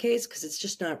been the case, because it's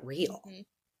just not real. Mm-hmm.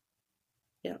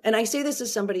 Yeah. And I say this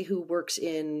as somebody who works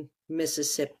in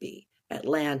Mississippi,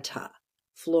 Atlanta,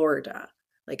 Florida.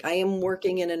 Like, I am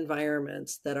working in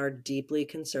environments that are deeply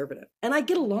conservative, and I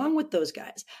get along with those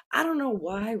guys. I don't know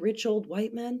why rich old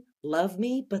white men love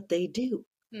me, but they do.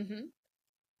 Mm-hmm.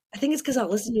 I think it's because I'll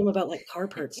listen to them about like car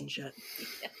parts and shit.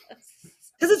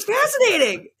 Because it's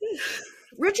fascinating.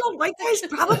 Rich old white guys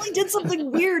probably did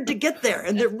something weird to get there,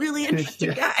 and they're really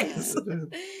interesting guys.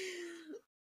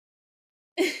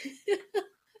 That's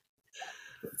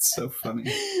so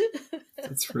funny.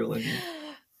 That's really neat.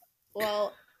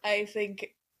 Well, I think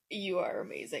you are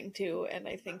amazing too, and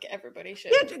I think everybody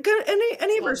should. Yeah, good.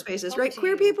 Any of our spaces, right?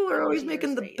 Queer people are always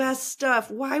making the best stuff.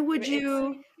 Why would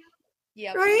you?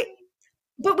 Yeah. Right?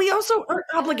 But we also aren't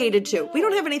obligated to. We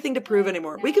don't have anything to prove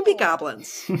anymore. We can be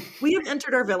goblins. We have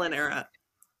entered our villain era.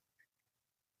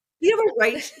 We have a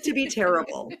right to be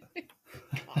terrible.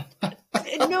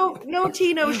 No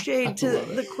tea, no shade to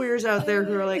the queers out there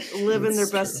who are like living their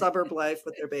best suburb life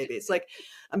with their babies. Like,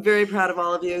 I'm very proud of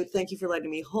all of you. Thank you for letting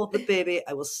me hold the baby.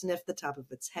 I will sniff the top of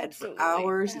its head for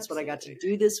hours. It's what I got to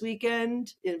do this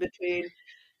weekend in between,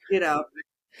 And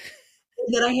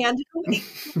then I hand it away.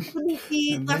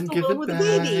 Be left alone with a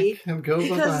baby. And go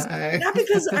bye-bye. Not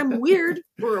because I'm weird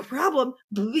or a problem,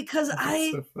 but because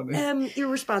I am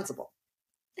irresponsible.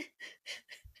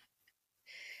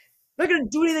 I'm not going to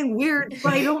do anything weird,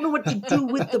 but I don't know what to do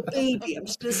with the baby. I'm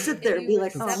just going to sit there and be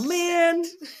like, oh, man.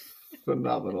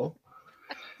 Phenomenal.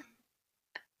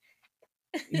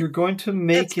 You're going to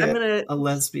make it a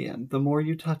lesbian. The more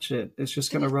you touch it, it's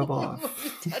just going to rub off.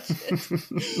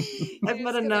 I've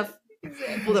met enough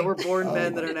people that were born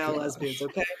men that are now lesbians,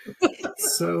 okay?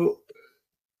 So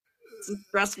it's a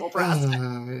stressful process. I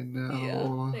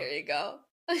know. Yeah, there you go.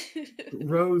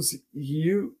 Rose,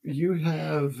 you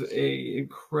have a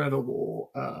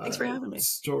incredible thanks for having me.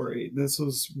 Story. This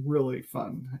was really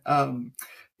fun.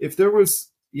 If there was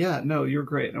you're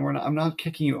great. And I'm not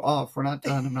kicking you off. We're not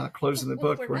done. I'm not closing the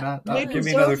book. We're not give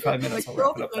me another 5 minutes. I'll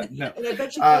wrap it up then. No. And I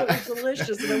bet you thought it was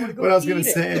delicious and I want to go what I was gonna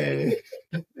say.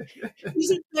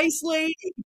 She's a nice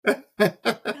lady. Oh yeah,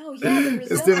 the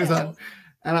It's dinner time.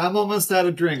 And I'm almost out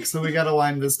of drink, so we gotta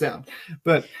wind this down.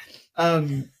 But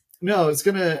no, I was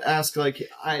gonna ask, like,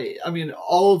 I mean,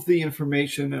 all of the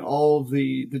information and all of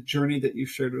the journey that you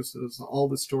shared with us, all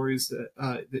the stories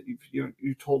that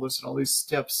you told us, and all these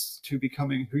steps to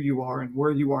becoming who you are and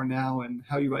where you are now, and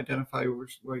how you identify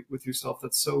with yourself.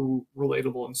 That's so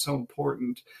relatable and so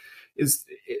important.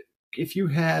 If you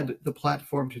had the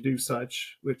platform to do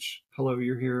such, which, hello,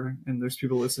 you're here, and there's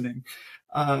people listening,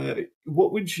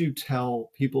 what would you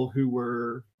tell people who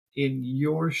were in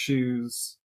your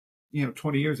shoes,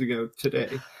 20 years ago today?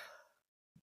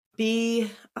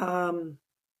 I'm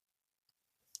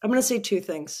going to say two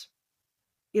things,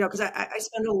 because I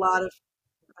spend a lot of,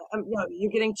 no,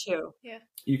 you're getting two. Yeah.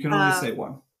 You can only say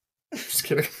one. Just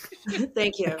kidding.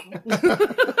 Thank you.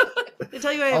 I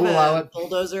tell you, I have a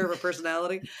bulldozer of a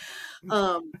personality.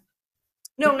 No,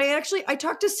 I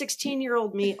talk to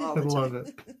 16-year-old me all the time. I love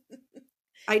it.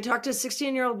 I talk to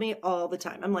 16-year-old me all the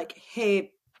time. I'm like,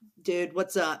 hey, dude,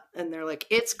 what's up? And they're like,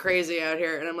 it's crazy out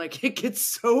here. And I'm like, it gets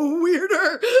so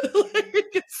weirder.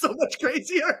 It gets so much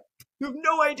crazier. You have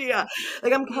no idea.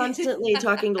 Like, I'm constantly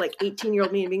talking to like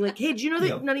 18-year-old me and being like, hey, do you know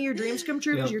that none of your dreams come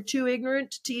true because you're too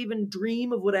ignorant to even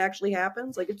dream of what actually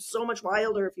happens? Like, it's so much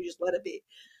wilder if you just let it be.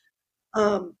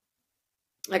 I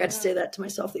got to say that to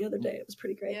myself the other day. It was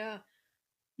pretty great. Yeah.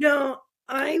 No,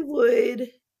 I would,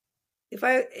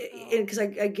 because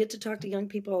I get to talk to young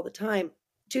people all the time.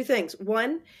 Two things.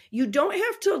 One, you don't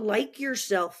have to like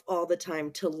yourself all the time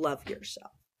to love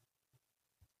yourself.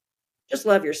 Just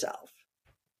love yourself.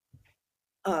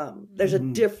 There's a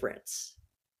difference.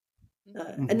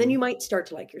 And then you might start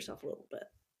to like yourself a little bit.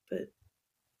 But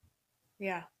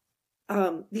yeah.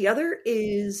 The other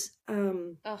is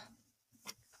I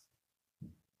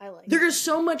like there is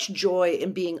so much joy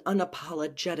in being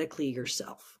unapologetically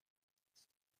yourself.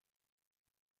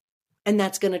 And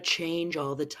that's going to change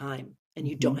all the time. And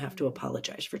you don't have to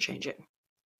apologize for changing.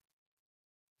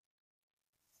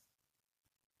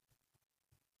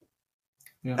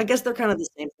 Yeah. I guess they're kind of the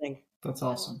same thing. That's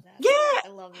awesome. Yeah. I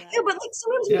love that. Yeah, but like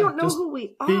sometimes we don't know who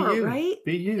we are, right?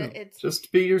 Be you.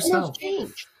 Just be yourself.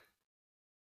 Change.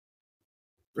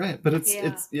 Right, but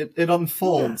it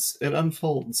unfolds. Yeah. It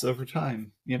unfolds over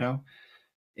time,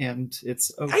 and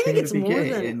it's okay. I think it's to be more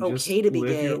gay than and okay to be live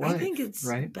gay. your life, I think it's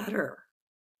right? better.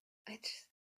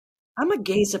 I'm a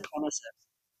gay supremacist.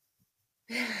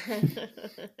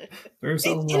 There's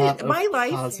a lot of my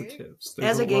life positives.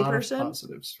 As a gay person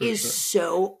is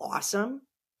so awesome,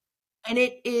 and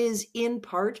it is in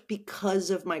part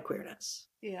because of my queerness.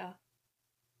 Yeah,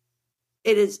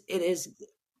 it is.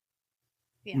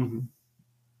 Yeah,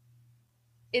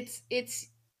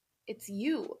 it's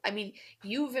you. I mean,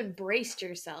 you've embraced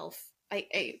yourself.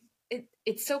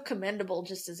 It's so commendable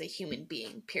just as a human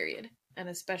being. Period. And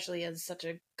especially as such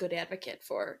a good advocate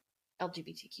for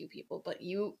LGBTQ people, but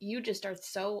you just are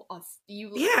so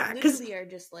literally are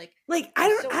just like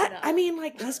I mean,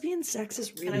 like, lesbian sex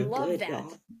is really and I love good, that.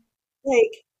 y'all.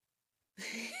 Like,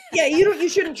 yeah, you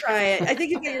shouldn't try it. I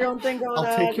think you've got your own thing going on.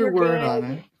 I'll take your word on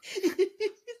it.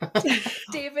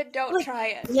 David, don't try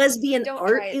it. Lesbian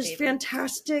art is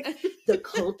fantastic. The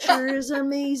culture is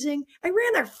amazing. I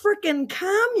ran a freaking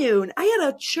commune. I had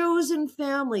a chosen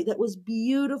family that was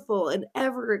beautiful and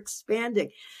ever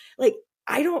expanding. Like,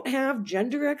 I don't have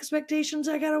gender expectations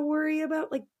I gotta worry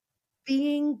about. Like,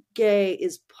 being gay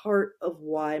is part of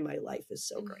why my life is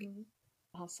so great.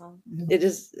 Awesome. It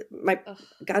is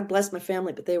God bless my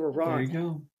family, but they were wrong. There you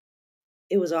go.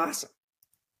 It was awesome.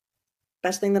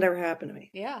 Best thing that ever happened to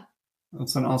me. Yeah.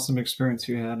 That's an awesome experience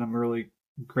you had. I'm really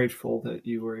grateful that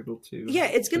you were able to. Yeah,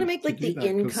 it's gonna make like the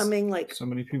incoming like so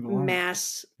many people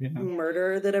mass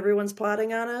murder that everyone's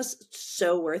plotting on us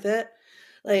so worth it.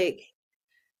 Like,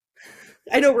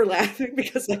 I know we're laughing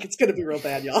because like it's gonna be real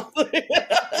bad, y'all.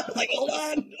 Like, hold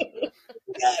on.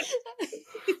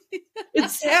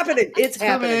 It's happening. It's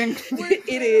happening.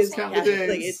 It is happening.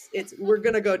 Like, it's we're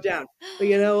gonna go down. But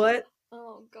you know what?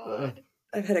 Oh God.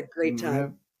 I've had a great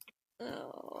time.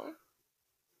 Oh.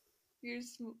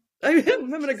 I'm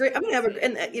gonna have a,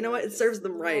 and you know what? It serves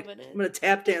them right. I'm gonna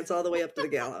tap dance all the way up to the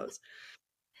gallows.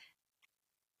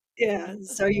 Yeah,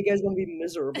 so you guys gonna be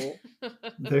miserable.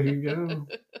 There you go.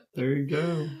 There you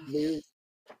go.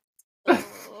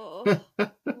 Oh my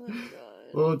God.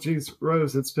 Well, geez,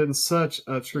 Rose, it's been such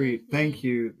a treat. Thank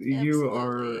you. Absolutely. You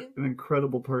are an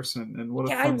incredible person, and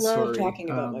what a fun story. I love talking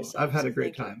about myself. I've had a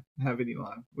great time having you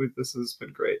on. This has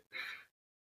been great.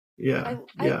 Yeah,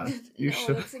 you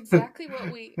should. That's exactly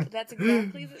what we. That's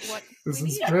exactly what this we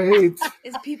is need. great.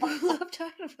 Is people who love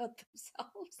talking about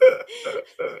themselves.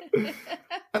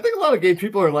 I think a lot of gay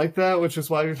people are like that, which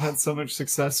is why we've had so much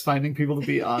success finding people to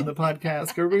be on the podcast.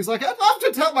 Everybody's like, "I'd love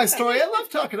to tell my story. I love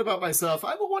talking about myself.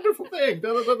 I'm a wonderful thing."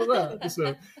 Da, da, da, da, da.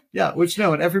 So, yeah,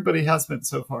 and everybody has been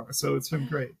so far. So it's been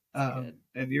great.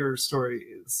 And your story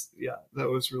is, that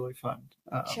was really fun.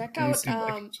 Check out, you seem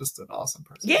like just an awesome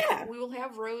person. Yeah, we will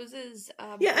have Rose's.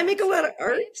 I make a lot of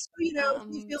art. So, you know,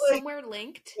 you feel like somewhere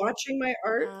linked. Watching my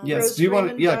art. Yes. Do you want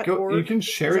to? Yeah, go. You can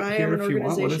share it here if you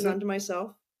want. What is it? Unto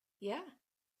myself. Yeah.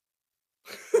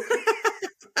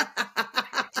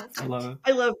 I love it.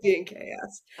 I love being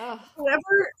chaos.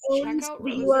 Whoever owns the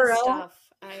URL. Stuff.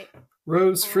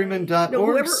 RoseFreeman.org,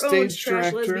 whoever stage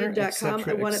director, trashlesbian.com,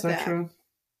 I want it back.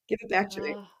 Give it back to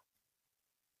me.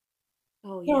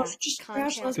 Oh yeah, no, it's just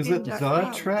trashlesbian.com. Is it the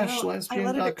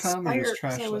trashlesbian.com or just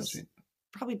trashlesbian?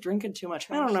 Probably drinking too much.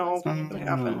 I don't know what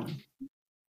happened.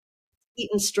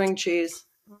 Eating string cheese.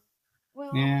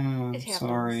 Well, yeah,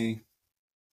 sorry.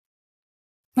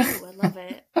 Ooh, I love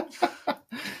it.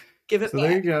 Give it back.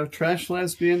 There you go,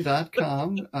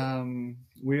 trashlesbian.com.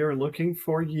 We are looking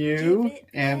for you,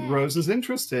 and Rose is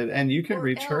interested, and you can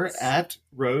reach her at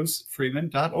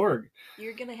rosefreeman.org.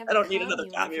 You're gonna have. I don't need another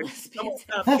commune.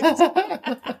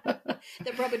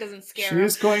 That probably doesn't scare. She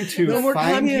is going to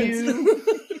find you.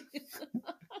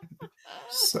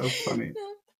 So funny.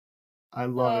 I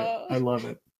love it. I love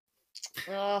it.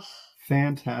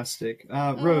 Fantastic.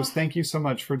 Rose, thank you so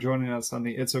much for joining us on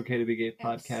the It's Okay to Be Gay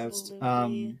podcast.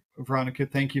 Veronica,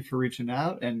 thank you for reaching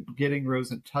out and getting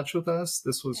Rose in touch with us.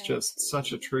 This was just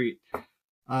such a treat.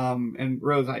 And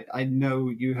Rose, I know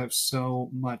you have so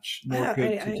much more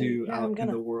good to do out in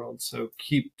the world, so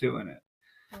keep doing it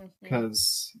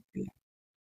because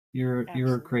you're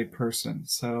a great person.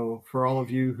 So for all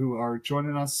of you who are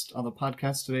joining us on the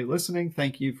podcast today, listening,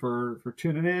 thank you for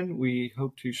tuning in. We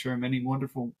hope to share many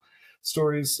wonderful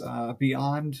stories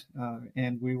beyond,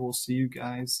 and we will see you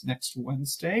guys next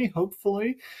Wednesday,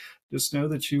 hopefully. Just know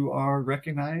that you are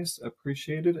recognized,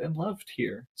 appreciated, and loved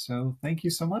here. So thank you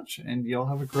so much, and y'all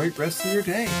have a great rest of your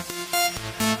day.